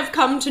that's what I've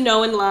come to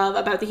know and love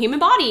about the human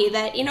body,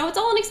 that, it's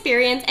all an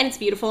experience, and it's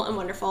beautiful and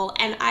wonderful,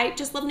 and I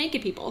just love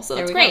naked people, so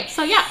that's great.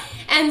 So, yeah.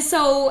 And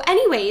so,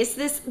 anyways,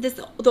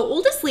 the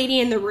oldest lady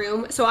in the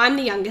room, so I'm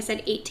the youngest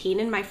at 18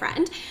 and my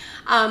friend,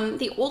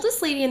 the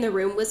oldest lady in the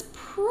room was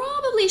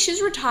probably,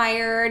 she's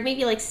retired,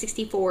 maybe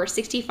 64,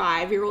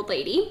 65-year-old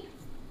lady,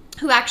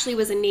 who actually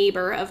was a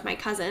neighbor of my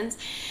cousin's.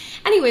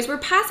 Anyways, we're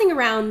passing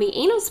around the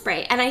anal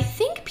spray, and I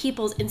think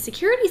people's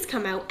insecurities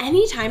come out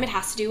anytime it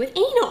has to do with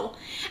anal.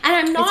 And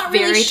I'm not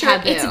really sure.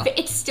 Taboo.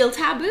 It's still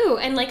taboo.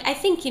 And, I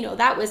think,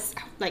 that was,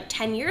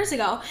 10 years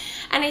ago.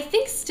 And I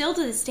think still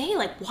to this day,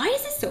 why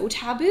is it so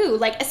taboo?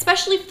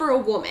 Especially for a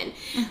woman.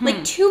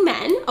 Two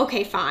men,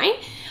 okay, fine.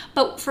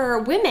 But for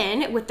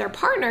women with their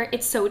partner,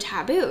 it's so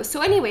taboo.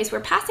 So anyways, we're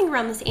passing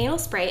around this anal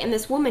spray, and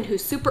this woman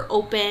who's super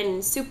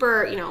open,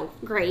 super,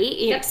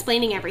 great,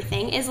 explaining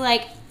everything, is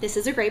like, this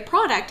is a great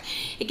product.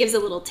 It gives a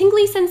little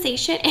tingly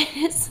sensation, and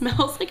it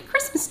smells like a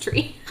Christmas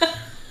tree.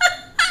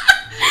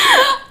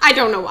 I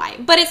don't know why,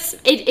 but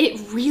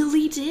it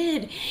really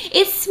did.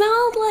 It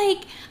smelled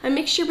like a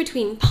mixture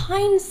between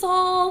Pine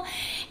Sol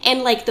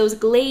and those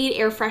Glade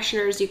air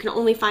fresheners you can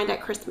only find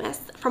at Christmas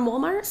from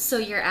Walmart. So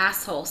your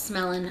asshole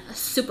smelling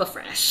super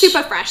fresh.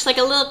 Super fresh, like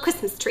a little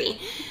Christmas tree.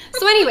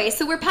 So anyway,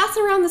 so we're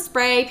passing around the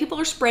spray. People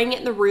are spraying it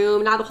in the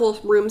room. Now the whole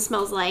room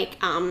smells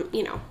like,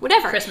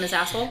 whatever. Christmas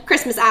asshole?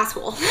 Christmas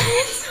asshole.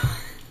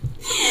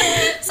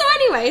 So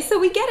anyway, so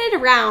we get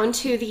it around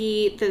to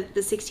the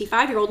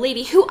 65-year-old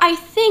lady, who I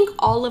think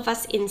all of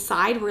us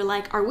inside were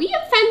like, are we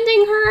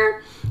offending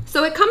her?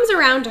 So it comes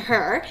around to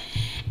her,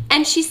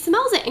 and she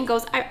smells it and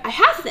goes, I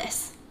have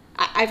this.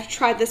 I've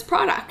tried this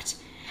product.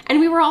 And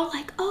we were all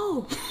like,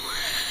 oh,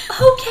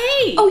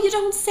 okay. Oh, you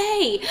don't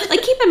say.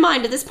 Keep in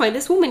mind, at this point,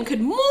 this woman could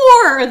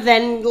more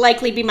than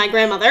likely be my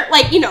grandmother.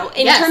 In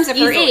terms of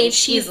her age,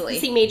 she's the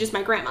same age as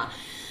my grandma.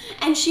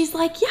 And she's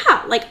like,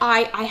 yeah,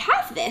 I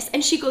have this.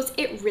 And she goes,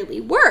 it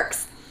really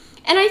works.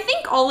 And I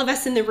think all of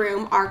us in the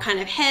room, are kind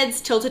of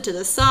heads tilted to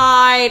the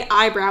side,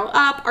 eyebrow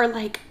up, are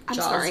like, I'm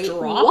Jaws sorry,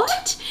 dropped.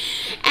 what?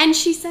 And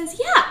she says,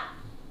 yeah,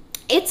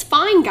 it's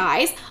fine,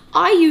 guys.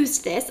 I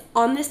used this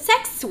on the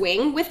sex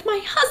swing with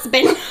my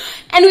husband.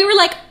 And we were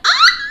like,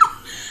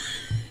 ah!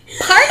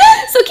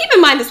 Pardon? So keep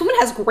in mind, this woman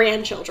has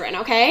grandchildren,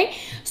 okay?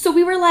 So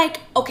we were like,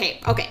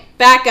 okay,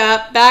 back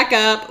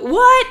up,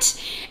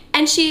 what?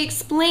 And she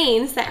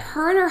explains that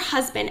her and her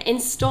husband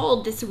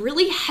installed this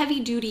really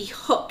heavy-duty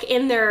hook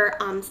in their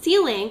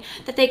ceiling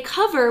that they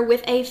cover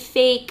with a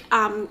fake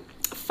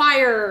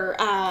fire,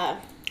 a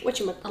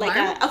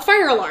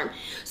fire alarm.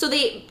 So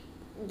they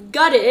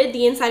gutted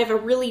the inside of a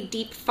really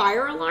deep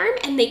fire alarm,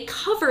 and they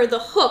cover the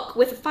hook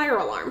with a fire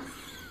alarm.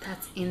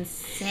 That's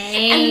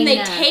insane. And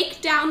they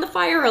take down the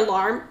fire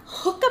alarm,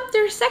 hook up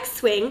their sex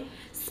swing,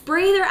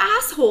 spray their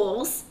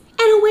assholes,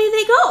 and away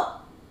they go.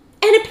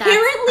 And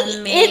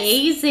apparently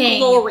it's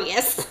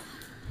glorious.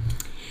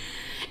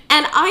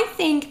 And I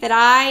think that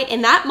I,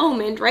 in that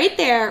moment right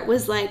there,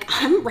 was like,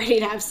 I'm ready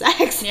to have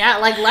sex. Yeah,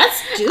 let's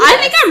do this. I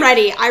think I'm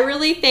ready. I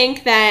really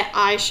think that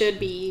I should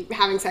be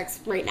having sex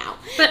right now.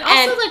 But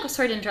also,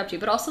 sorry to interrupt you,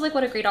 but also,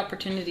 what a great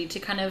opportunity to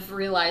kind of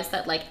realize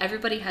that,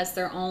 everybody has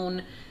their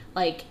own,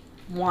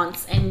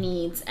 wants and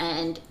needs,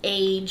 and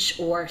age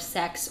or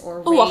sex or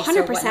race 100%.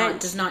 or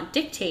whatnot does not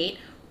dictate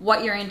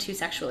what you're into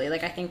sexually.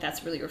 Like, I think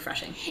that's really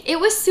refreshing. It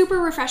was super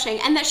refreshing,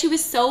 and that she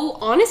was so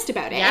honest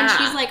about it. Yeah. And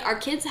she's like, our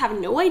kids have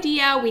no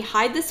idea. We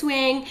hide the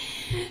swing.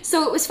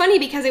 So it was funny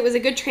because it was a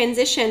good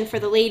transition for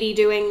the lady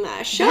doing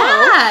the show.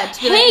 Yeah,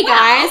 to be Hey like, wow.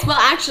 guys, well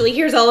actually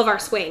here's all of our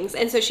swings.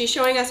 And so she's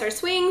showing us her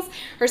swings,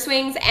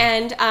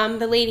 and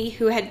the lady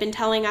who had been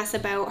telling us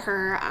about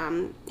her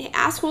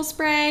asshole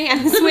spray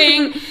and the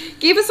swing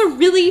gave us a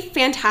really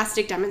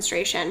fantastic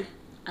demonstration.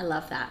 I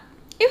love that.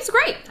 It was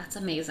great. That's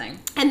amazing.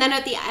 And then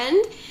at the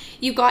end,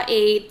 you got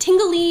a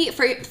tingly,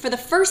 for the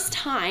first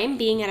time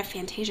being at a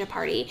Fantasia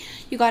party,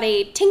 you got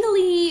a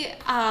tingly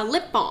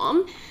lip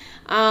balm.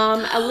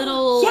 A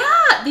little...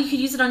 Yeah! You could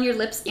use it on your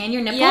lips and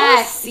your nipples.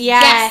 Yes.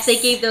 Yes,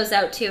 they gave those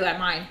out too at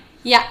mine.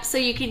 Yeah, so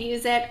you can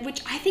use it,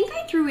 which I think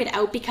I threw it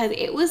out because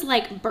it was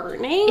like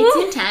burning.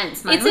 It's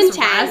intense. Mine It's was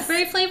intense.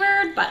 raspberry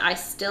flavored, but I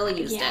still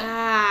used it.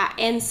 Yeah,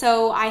 and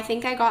so I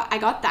think I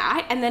got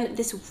that, and then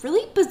this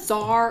really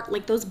bizarre,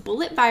 like those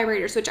bullet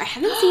vibrators, which I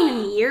haven't seen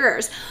in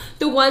years.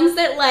 The ones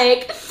that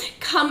like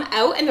come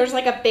out and there's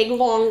like a big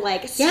long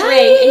like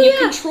string, and you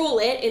control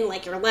it in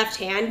like your left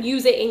hand,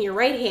 use it in your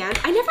right hand.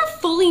 I never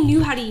fully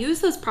knew how to use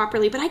those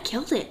properly, but I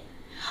killed it.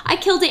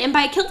 And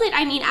by killed it,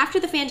 I mean after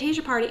the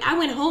Fantasia party, I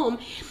went home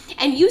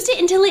and used it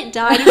until it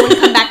died and wouldn't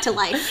come back to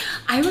life.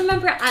 I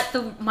remember at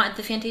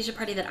the Fantasia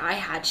party that I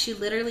had, she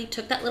literally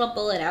took that little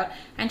bullet out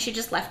and she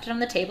just left it on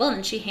the table,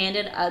 and she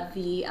handed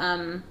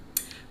the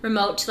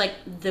remote to like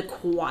the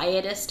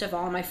quietest of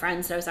all my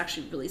friends. I was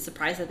actually really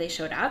surprised that they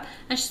showed up,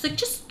 and she's like,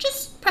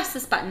 just press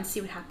this button,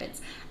 see what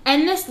happens.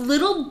 And this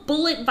little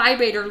bullet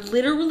vibrator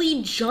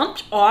literally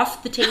jumped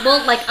off the table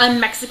like a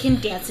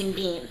Mexican dancing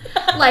bean,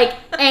 like,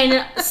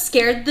 and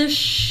scared the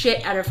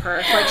shit out of her.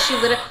 Like, she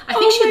literally, I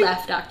think she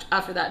left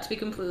after that, to be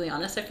completely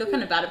honest. I feel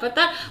kind of bad about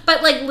that,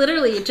 but like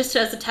literally just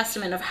as a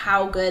testament of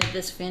how good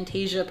this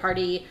Fantasia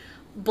party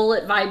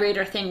bullet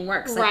vibrator thing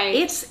works. Like, Right.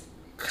 It's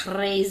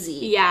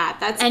crazy. Yeah,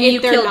 that's and it, you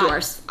killed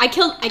yours. I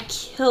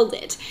killed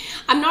it.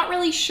 I'm not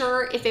really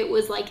sure if it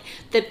was like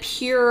the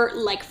pure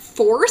like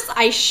force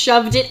I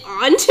shoved it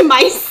onto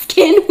my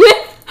skin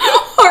with,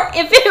 or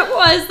if it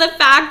was the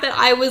fact that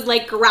I was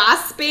like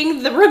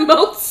grasping the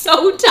remote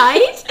so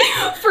tight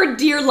for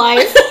dear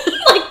life.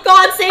 Like,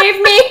 God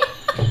save me.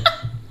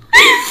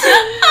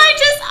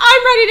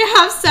 I'm ready to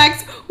have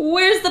sex.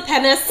 Where's the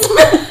penis? I'm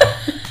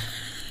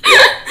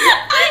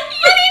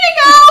ready to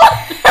go.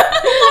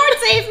 Lord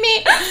save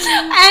me.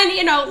 And,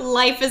 you know,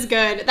 life is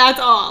good. That's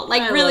all.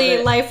 Like,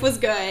 really, life was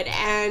good.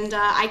 And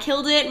I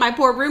killed it. My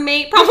poor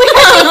roommate probably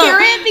doesn't hear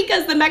it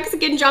because the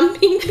Mexican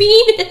jumping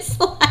bean is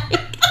like...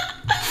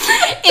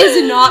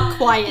 is not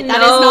quiet.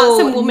 That is not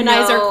some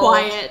womanizer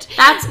quiet.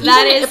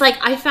 That is like,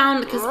 I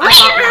found, because I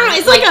thought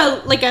it's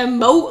like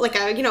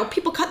a you know,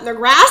 people cutting their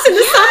grass in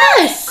the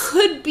summer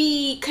could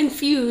be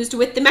confused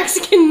with the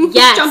Mexican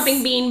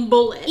jumping bean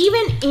bullet.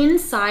 Even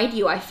inside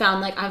you, I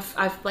found like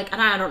I've like,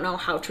 and I don't know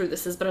how true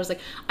this is, but I was like,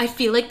 I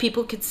feel like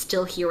people could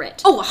still hear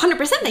it. Oh,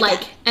 100% they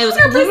like can. It was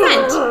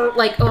 100%.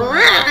 Like,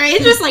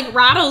 it just like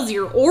rattles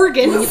your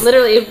organs.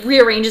 Literally, it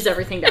rearranges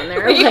everything down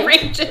there.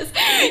 Rearranges.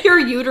 Your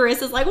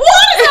uterus is like, what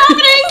is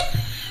happening?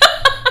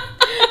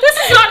 This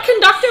is not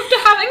conductive to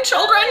having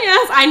children.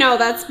 Yes, I know.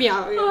 That's,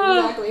 yeah,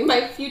 exactly.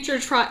 My future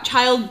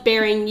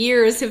childbearing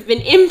years have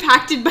been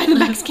impacted by the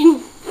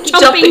Mexican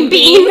jumping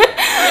bean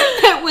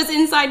that was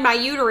inside my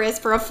uterus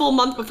for a full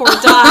month before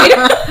it died.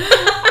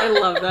 I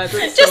love that.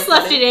 That's just so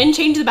left funny. it in,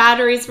 changed the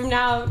batteries from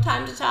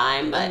time to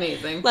time. But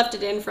amazing. Left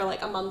it in for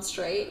like a month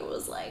straight and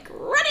was like,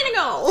 ready to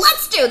go.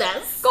 Let's do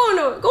this. Going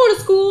to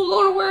school,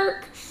 going to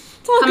work.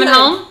 It's all Coming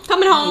good.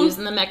 Coming home.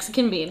 Using the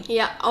Mexican bean.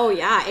 Yeah. Oh,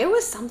 yeah. It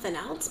was something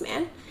else,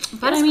 man.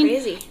 But I mean,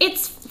 crazy.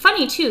 It's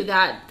funny too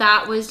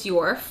that was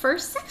your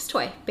first sex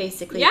toy,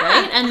 basically, yeah,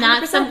 right? And 100%.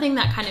 that's something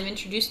that kind of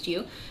introduced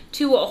you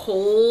to a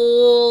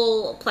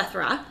whole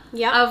plethora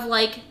of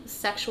like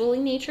sexually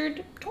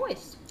natured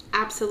toys.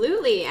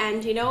 Absolutely.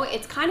 And you know,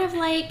 it's kind of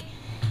like,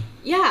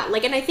 yeah,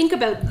 like, and I think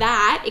about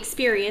that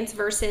experience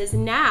versus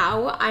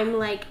now, I'm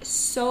like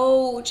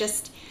so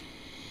just,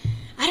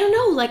 I don't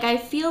know, like I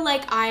feel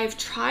like I've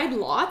tried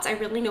lots. I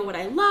really know what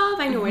I love.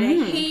 I know what I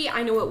hate.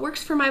 I know what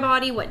works for my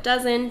body, what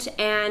doesn't.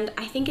 And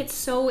I think it's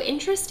so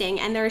interesting.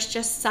 And there's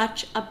just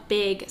such a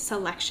big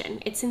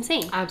selection. It's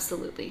insane.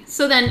 Absolutely.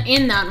 So then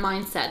in that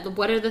mindset,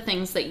 what are the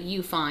things that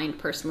you find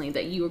personally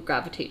that you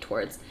gravitate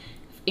towards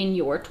in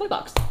your toy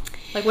box?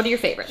 Like, what are your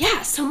favorites?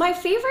 Yeah, so my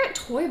favorite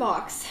toy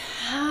box.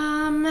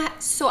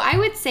 So I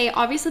would say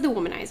obviously the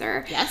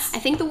womanizer. Yes. I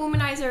think the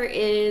womanizer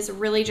is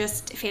really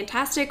just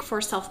fantastic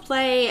for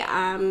self-play.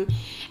 And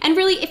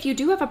really, if you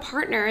do have a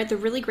partner, the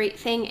really great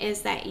thing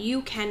is that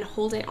you can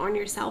hold it on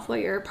yourself while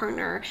your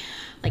partner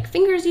like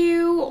fingers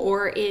you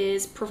or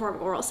is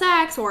performing oral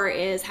sex or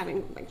is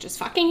having like just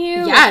fucking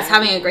you. Yes,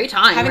 having a great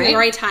time. Having right? a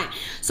great time.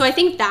 So I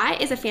think that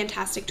is a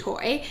fantastic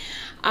toy.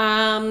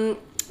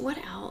 What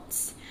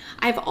else?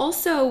 I've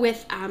also,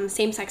 with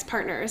same-sex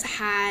partners,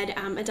 had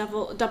a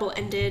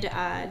double-ended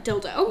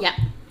dildo. Yeah.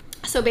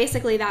 So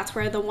basically that's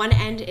where the one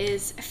end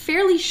is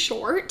fairly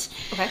short,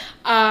 Okay.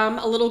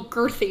 a little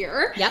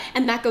girthier. Yep.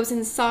 And that goes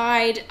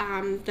inside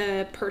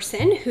the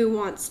person who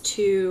wants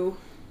to,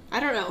 I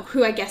don't know,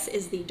 who I guess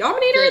is the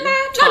dominator in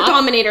that? top? Not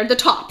dominator, the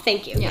top,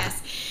 thank you. Yeah.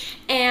 Yes.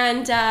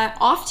 And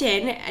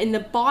often in the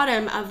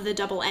bottom of the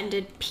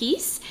double-ended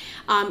piece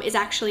is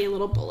actually a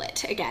little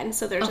bullet again.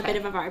 So there's a bit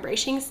of a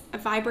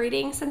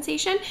vibrating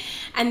sensation.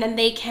 And then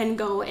they can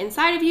go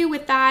inside of you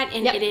with that.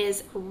 And it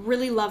is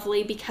really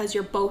lovely because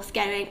you're both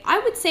getting, I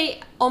would say,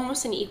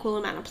 almost an equal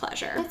amount of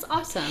pleasure. That's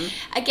awesome.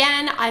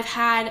 Again, I've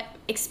had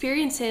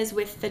experiences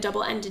with the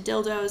double-ended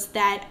dildos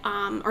that,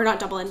 or not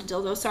double-ended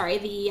dildos, sorry,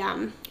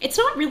 it's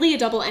not really a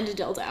double-ended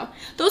dildo.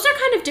 Those are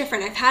kind of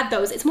different. I've had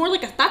those. It's more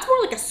like that's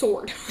more like a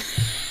sword.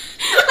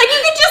 Like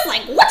you could just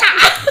like,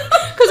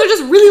 because they're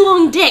just really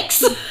long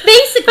dicks.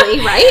 Basically,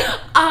 right?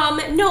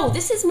 No,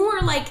 this is more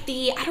like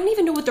I don't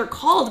even know what they're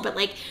called, but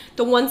like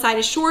the one side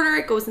is shorter,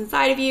 it goes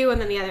inside of you, and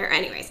then the other,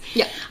 anyways.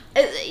 Yeah.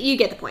 You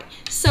get the point.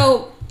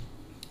 So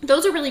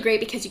those are really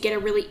great because you get a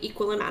really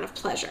equal amount of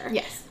pleasure.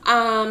 Yes.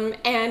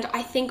 And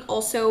I think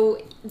also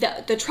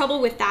the trouble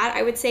with that,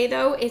 I would say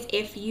though, is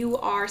if you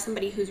are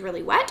somebody who's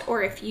really wet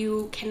or if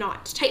you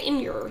cannot tighten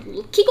your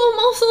Kegel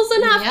muscles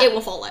enough, it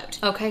will fall out.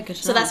 Okay, good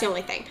to know. So that's the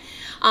only thing.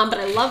 But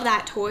I love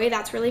that toy.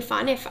 That's really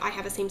fun if I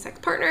have a same-sex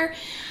partner.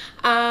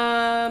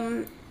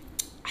 I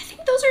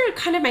think those are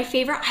kind of my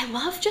favorite. I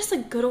love just a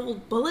good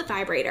old bullet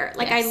vibrator.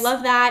 Like I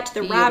love that.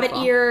 The rabbit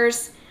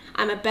ears.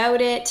 I'm about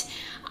it.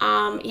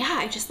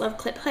 I just love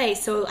clit play,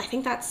 so I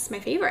think that's my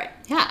favorite.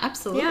 Yeah,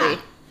 absolutely. Yeah.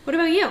 What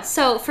about you?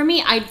 So for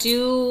me, I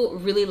do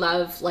really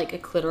love like a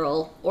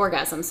clitoral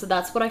orgasm, so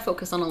that's what I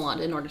focus on a lot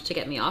in order to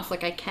get me off.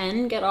 Like I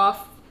can get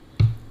off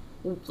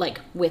like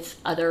with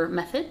other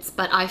methods,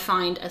 but I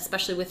find,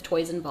 especially with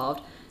toys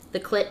involved, the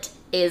clit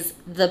is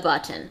the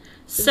button.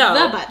 So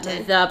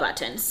The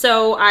button.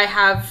 So I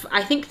have,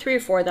 I think 3 or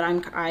 4 that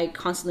I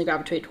constantly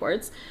gravitate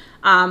towards.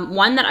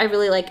 One that I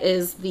really like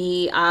is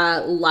the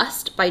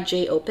Lust by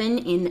J Open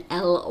in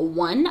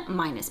L1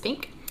 minus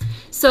pink.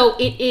 So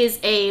it is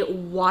a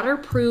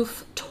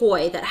waterproof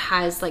toy that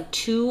has like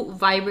 2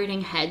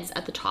 vibrating heads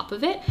at the top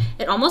of it.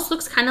 It almost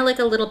looks kind of like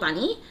a little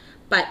bunny,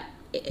 but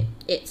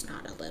it's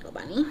not a little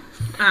bunny.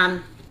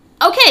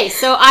 Okay,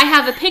 so I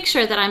have a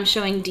picture that I'm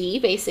showing Dee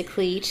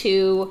basically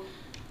to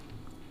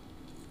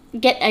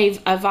get a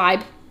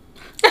vibe.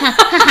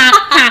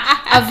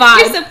 A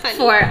vibe so funny.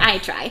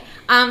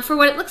 For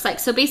what it looks like.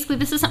 So basically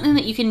this is something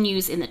that you can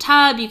use in the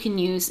tub. You can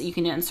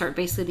insert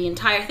basically the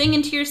entire thing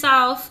into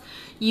yourself.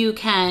 You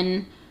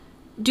can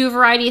do a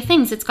variety of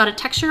things. It's got a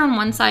texture on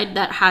one side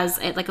that has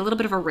like a little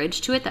bit of a ridge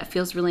to it that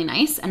feels really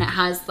nice, and it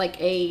has like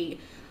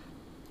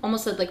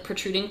almost a like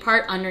protruding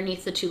part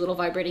underneath the 2 little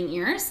vibrating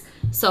ears.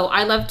 So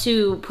I love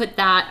to put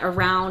that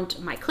around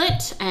my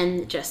clit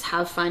and just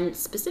have fun,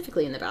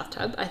 specifically in the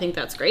bathtub. I think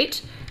that's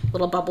great.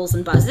 Little bubbles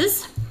and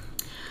buzzes.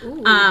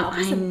 Ooh,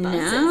 bubbles and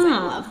buzzes. I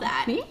love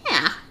that.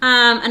 Yeah.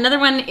 Another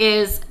one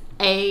is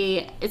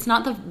it's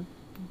not the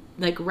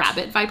like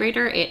rabbit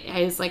vibrator. It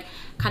is like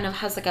kind of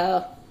has like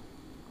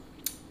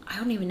I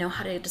don't even know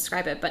how to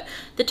describe it, but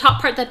the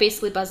top part that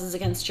basically buzzes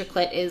against your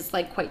clit is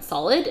like quite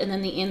solid, and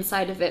then the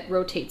inside of it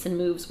rotates and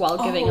moves while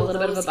giving a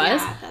little bit of a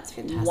buzz. Yeah, that's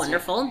fantastic.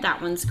 Wonderful.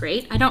 That one's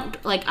great.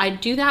 I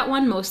do that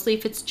one mostly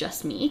if it's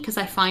just me, because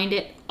I find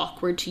it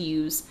awkward to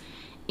use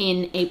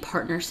in a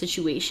partner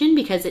situation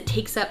because it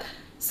takes up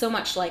so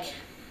much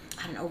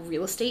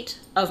real estate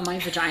of my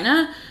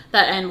vagina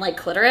and like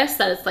clitoris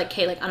that it's like,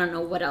 okay, like I don't know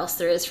what else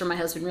there is for my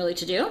husband really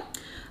to do.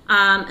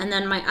 And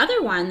then my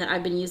other one that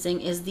I've been using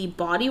is the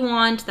body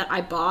wand that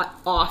I bought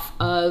off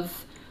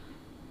of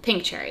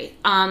Pink Cherry.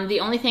 The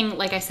only thing,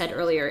 like I said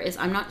earlier, is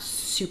I'm not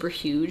super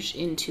huge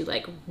into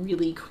like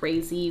really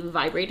crazy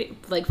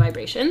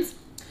vibrations.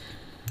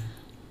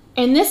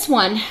 And this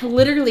one,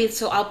 literally,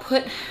 so I'll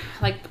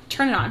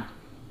turn it on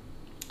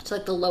to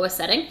like the lowest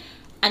setting,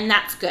 and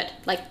that's good.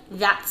 Like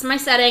that's my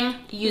setting.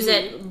 Use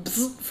it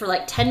for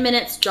like 10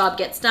 minutes, job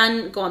gets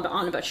done, go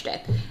on about your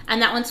day.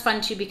 And that one's fun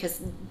too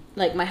because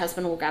like my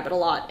husband will grab it a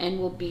lot and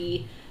will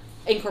be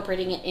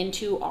incorporating it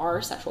into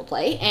our sexual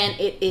play, and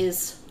it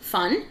is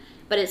fun,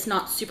 but it's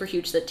not super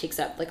huge that takes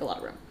up like a lot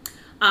of room.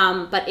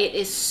 But it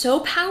is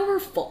so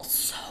powerful.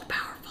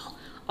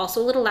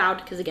 Also a little loud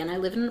because again, I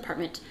live in an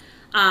apartment.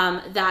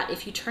 That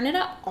if you turn it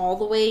up all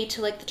the way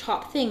to like the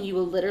top thing, you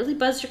will literally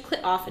buzz your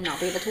clit off and not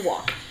be able to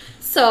walk.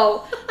 So,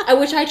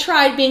 which I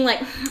tried being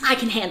like, I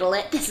can handle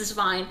it. This is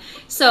fine.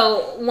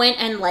 So went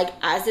and like,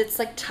 as it's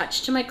like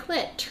touched to my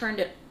clit, turned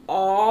it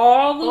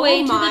all the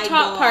way to the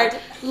top part.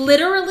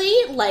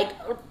 Literally like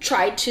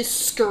tried to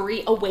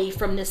scurry away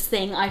from this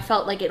thing. I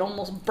felt like it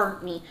almost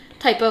burnt me.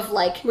 Type of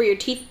like. Were your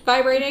teeth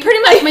vibrating?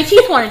 Pretty much. My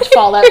teeth wanted to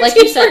fall out. Like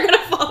you said. Were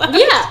gonna fall out.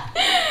 Yeah.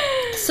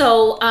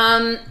 So,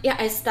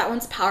 that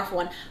one's a powerful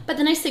one. But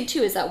the nice thing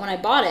too is that when I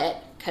bought it,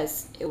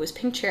 because it was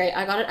Pink Cherry,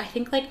 I got it, I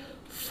think like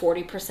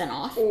 40%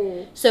 off.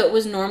 Ooh. So it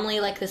was normally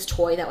like this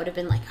toy that would have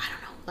been like, I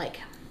don't know, like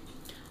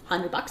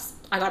 $100.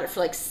 I got it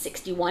for like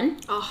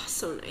 $61. Oh,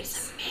 so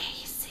nice.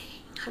 Amazing.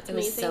 That's it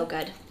was amazing. so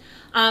good.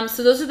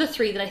 So those are the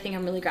 3 that I think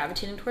I'm really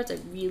gravitating towards. I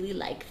really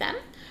like them.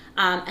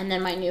 And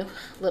then my new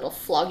little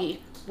floggy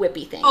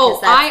whippy thing. Oh,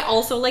 I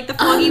also like the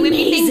floggy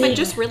whippy thing, but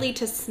just really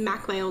to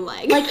smack my own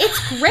leg. Like,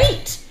 it's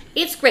great.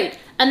 It's great.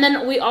 And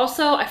then we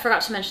also, I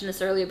forgot to mention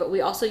this earlier, but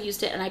we also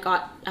used it, and I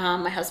got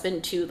my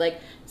husband to, like,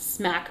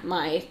 smack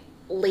my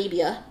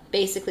labia,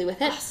 basically,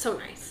 with it. Oh, so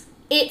nice.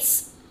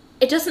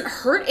 It doesn't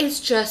hurt. It's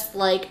just,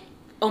 like,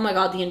 oh my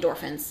God, the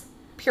endorphins.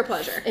 Pure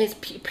pleasure. It's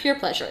pure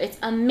pleasure. It's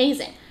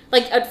amazing.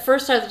 Like, at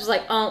first I was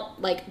like, oh,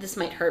 like, this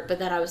might hurt. But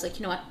then I was like,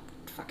 you know what?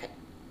 Fuck it.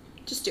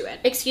 Just do it.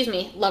 Excuse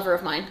me, lover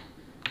of mine.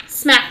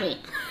 Smack me.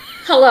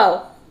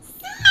 Hello.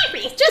 Smack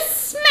me.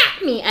 Just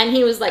smack me. And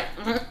he was like,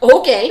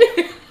 okay.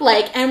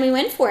 Like, and we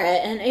went for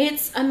it. And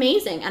it's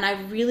amazing. And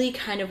I really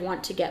kind of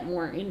want to get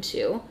more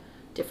into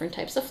different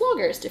types of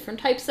floggers, different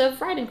types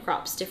of riding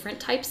crops, different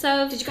types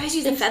of... Did you guys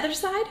use the feather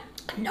side?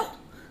 No.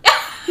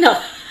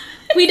 No.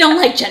 We don't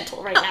like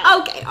gentle right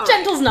now. Okay, all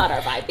Gentle's not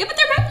our vibe. Yeah, but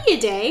there might be a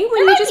day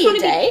when you just want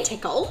to be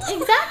tickled.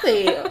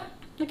 Exactly.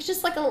 Like,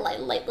 just like a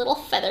light little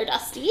feather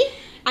dusty.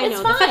 I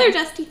know, the feather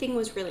dusty thing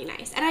was really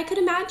nice. And I could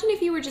imagine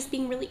if you were just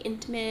being really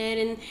intimate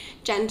and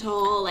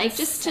gentle, like,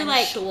 just to,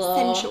 like,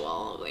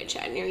 sensual, which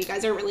I know you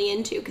guys aren't really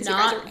into because you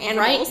guys are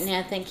animals. Right?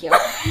 Yeah, thank you.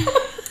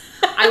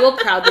 I will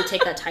proudly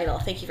take that title.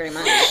 Thank you very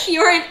much.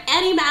 You're an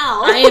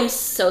animal. I am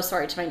so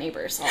sorry to my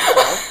neighbors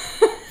also.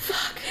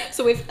 Fuck.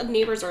 So if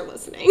neighbors are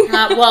listening.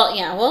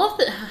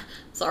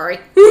 Sorry.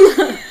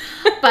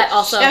 But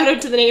also... Shout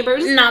out to the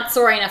neighbors. Not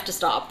sorry enough to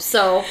stop,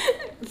 so...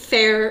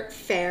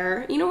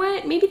 Fair. You know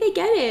what? Maybe they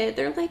get it.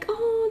 They're like,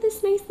 oh,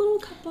 this nice little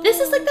couple. This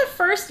is like the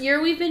first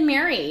year we've been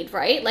married,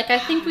 right? Like, I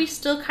think we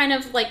still kind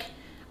of, like...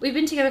 We've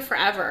been together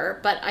forever,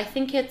 but I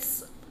think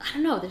it's... I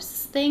don't know, there's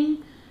this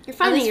thing... You're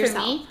finding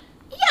yourself. For me,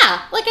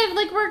 yeah, like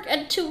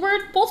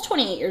we're both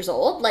 28 years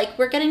old. Like,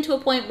 we're getting to a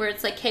point where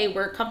it's like, hey,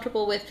 we're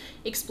comfortable with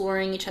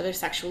exploring each other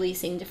sexually,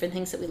 seeing different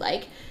things that we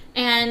like,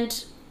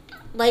 and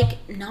like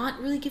not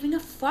really giving a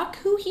fuck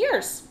who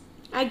hears.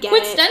 I get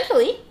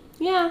coincidentally.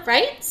 Yeah.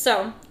 Right?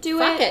 So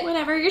do it.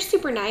 Whatever. You're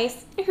super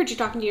nice. I heard you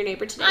talking to your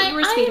neighbor today. You were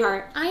a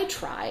sweetheart. I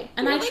try.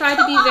 And I try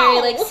to be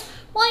very like,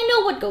 well, I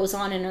know what goes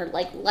on in her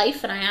like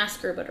life, and I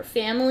ask her about her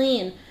family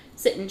and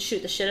sit and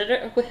shoot the shit at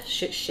her.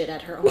 Shit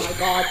at her. Oh my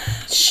God.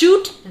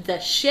 Shoot the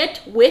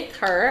shit with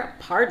her.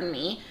 Pardon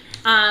me.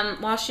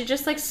 While she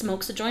just like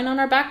smokes a joint on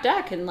our back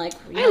deck and like.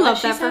 I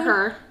love that for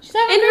her. She's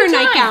having in her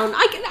nightgown.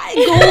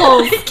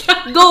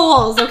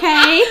 Goals.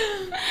 Okay.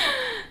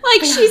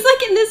 Like she's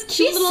like in this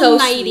cute little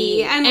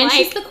nightie and like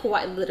she's the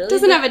literally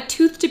doesn't have a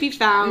tooth to be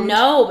found.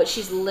 No, but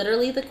she's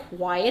literally the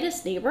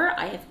quietest neighbor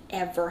I have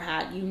ever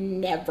had. You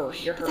never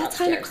hear her. That's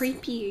kind of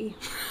creepy.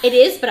 It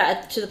is,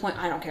 but to the point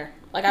I don't care.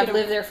 Like, I've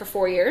lived there for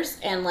 4 years,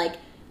 and, like,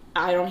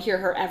 I don't hear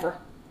her ever.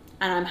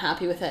 And I'm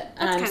happy with it.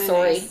 And I'm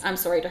sorry. Nice. I'm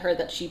sorry to her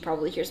that she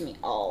probably hears me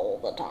all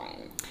the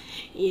time.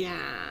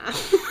 Yeah.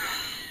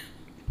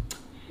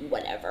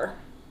 Whatever.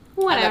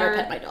 I let her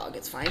pet my dog.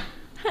 It's fine.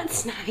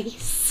 That's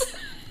nice.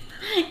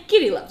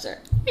 Kitty loves her.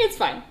 It's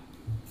fine.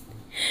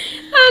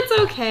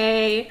 That's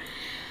okay.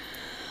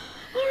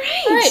 All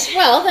right.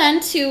 Well, then,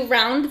 to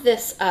round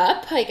this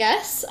up, I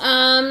guess,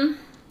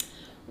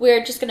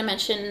 we're just going to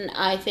mention,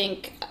 I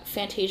think,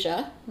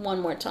 Fantasia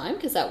one more time,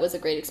 because that was a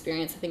great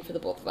experience, I think, for the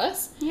both of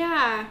us.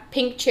 Yeah.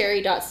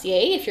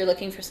 Pinkcherry.ca if you're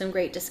looking for some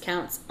great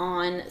discounts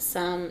on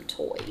some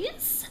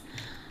toys.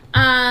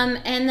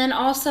 And then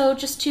also,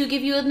 just to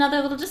give you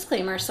another little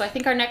disclaimer, so I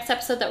think our next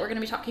episode that we're going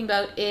to be talking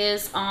about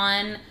is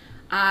on,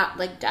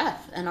 like,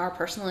 death and our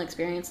personal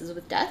experiences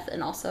with death,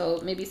 and also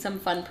maybe some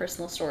fun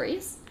personal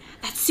stories.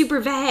 That's super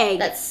vague.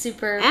 That's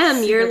super.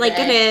 You're like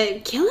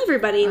gonna kill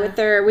everybody with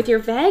your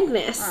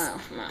vagueness.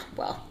 Oh,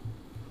 well,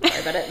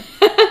 sorry about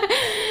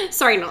it.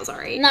 Sorry, not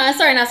sorry. No,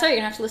 sorry, not sorry. You're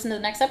gonna have to listen to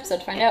the next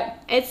episode to find out.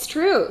 It's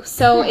true.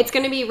 So it's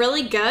gonna be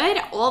really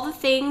good. All the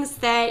things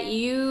that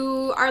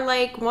you are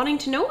like wanting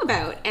to know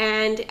about.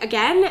 And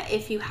again,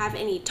 if you have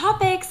any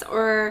topics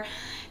or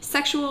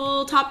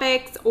sexual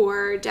topics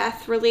or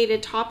death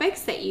related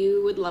topics that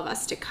you would love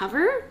us to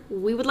cover,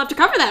 we would love to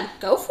cover them.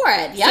 Go for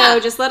it. Yeah. So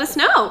just let us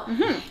know.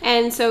 Mm-hmm.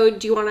 And so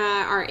do you want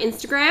our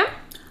Instagram?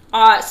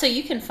 So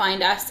you can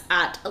find us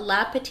at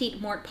La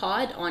Petite Mort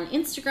Pod on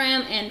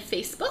Instagram and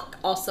Facebook,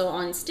 also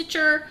on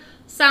Stitcher,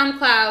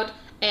 SoundCloud,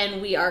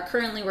 and we are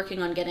currently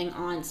working on getting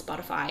on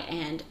Spotify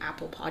and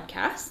Apple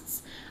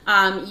Podcasts.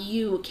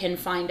 You can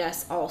find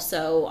us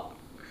also,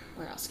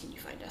 where else can you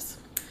find us?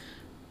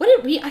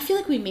 I feel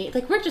like we made,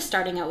 like, we're just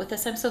starting out with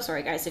this. I'm so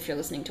sorry, guys, if you're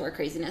listening to our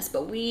craziness,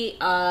 but we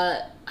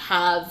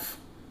have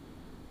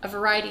a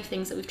variety of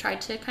things that we've tried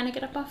to kind of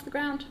get up off the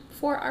ground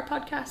for our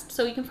podcast.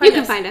 So you can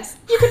find us.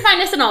 You can find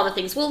us in all the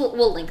things.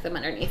 We'll link them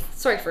underneath.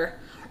 Sorry for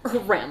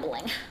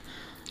rambling.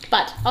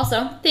 But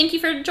also, thank you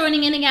for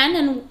joining in again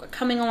and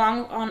coming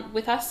along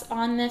with us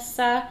on this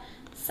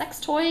sex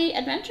toy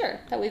adventure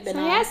that we've been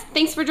on. Yes,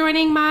 thanks for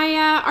joining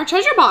our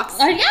treasure box.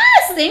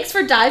 Yes, thanks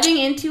for diving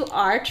into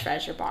our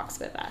treasure box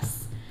with us.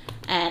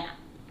 And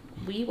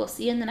we will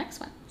see you in the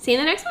next one. See you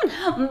in the next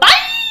one.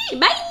 Bye!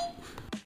 Bye!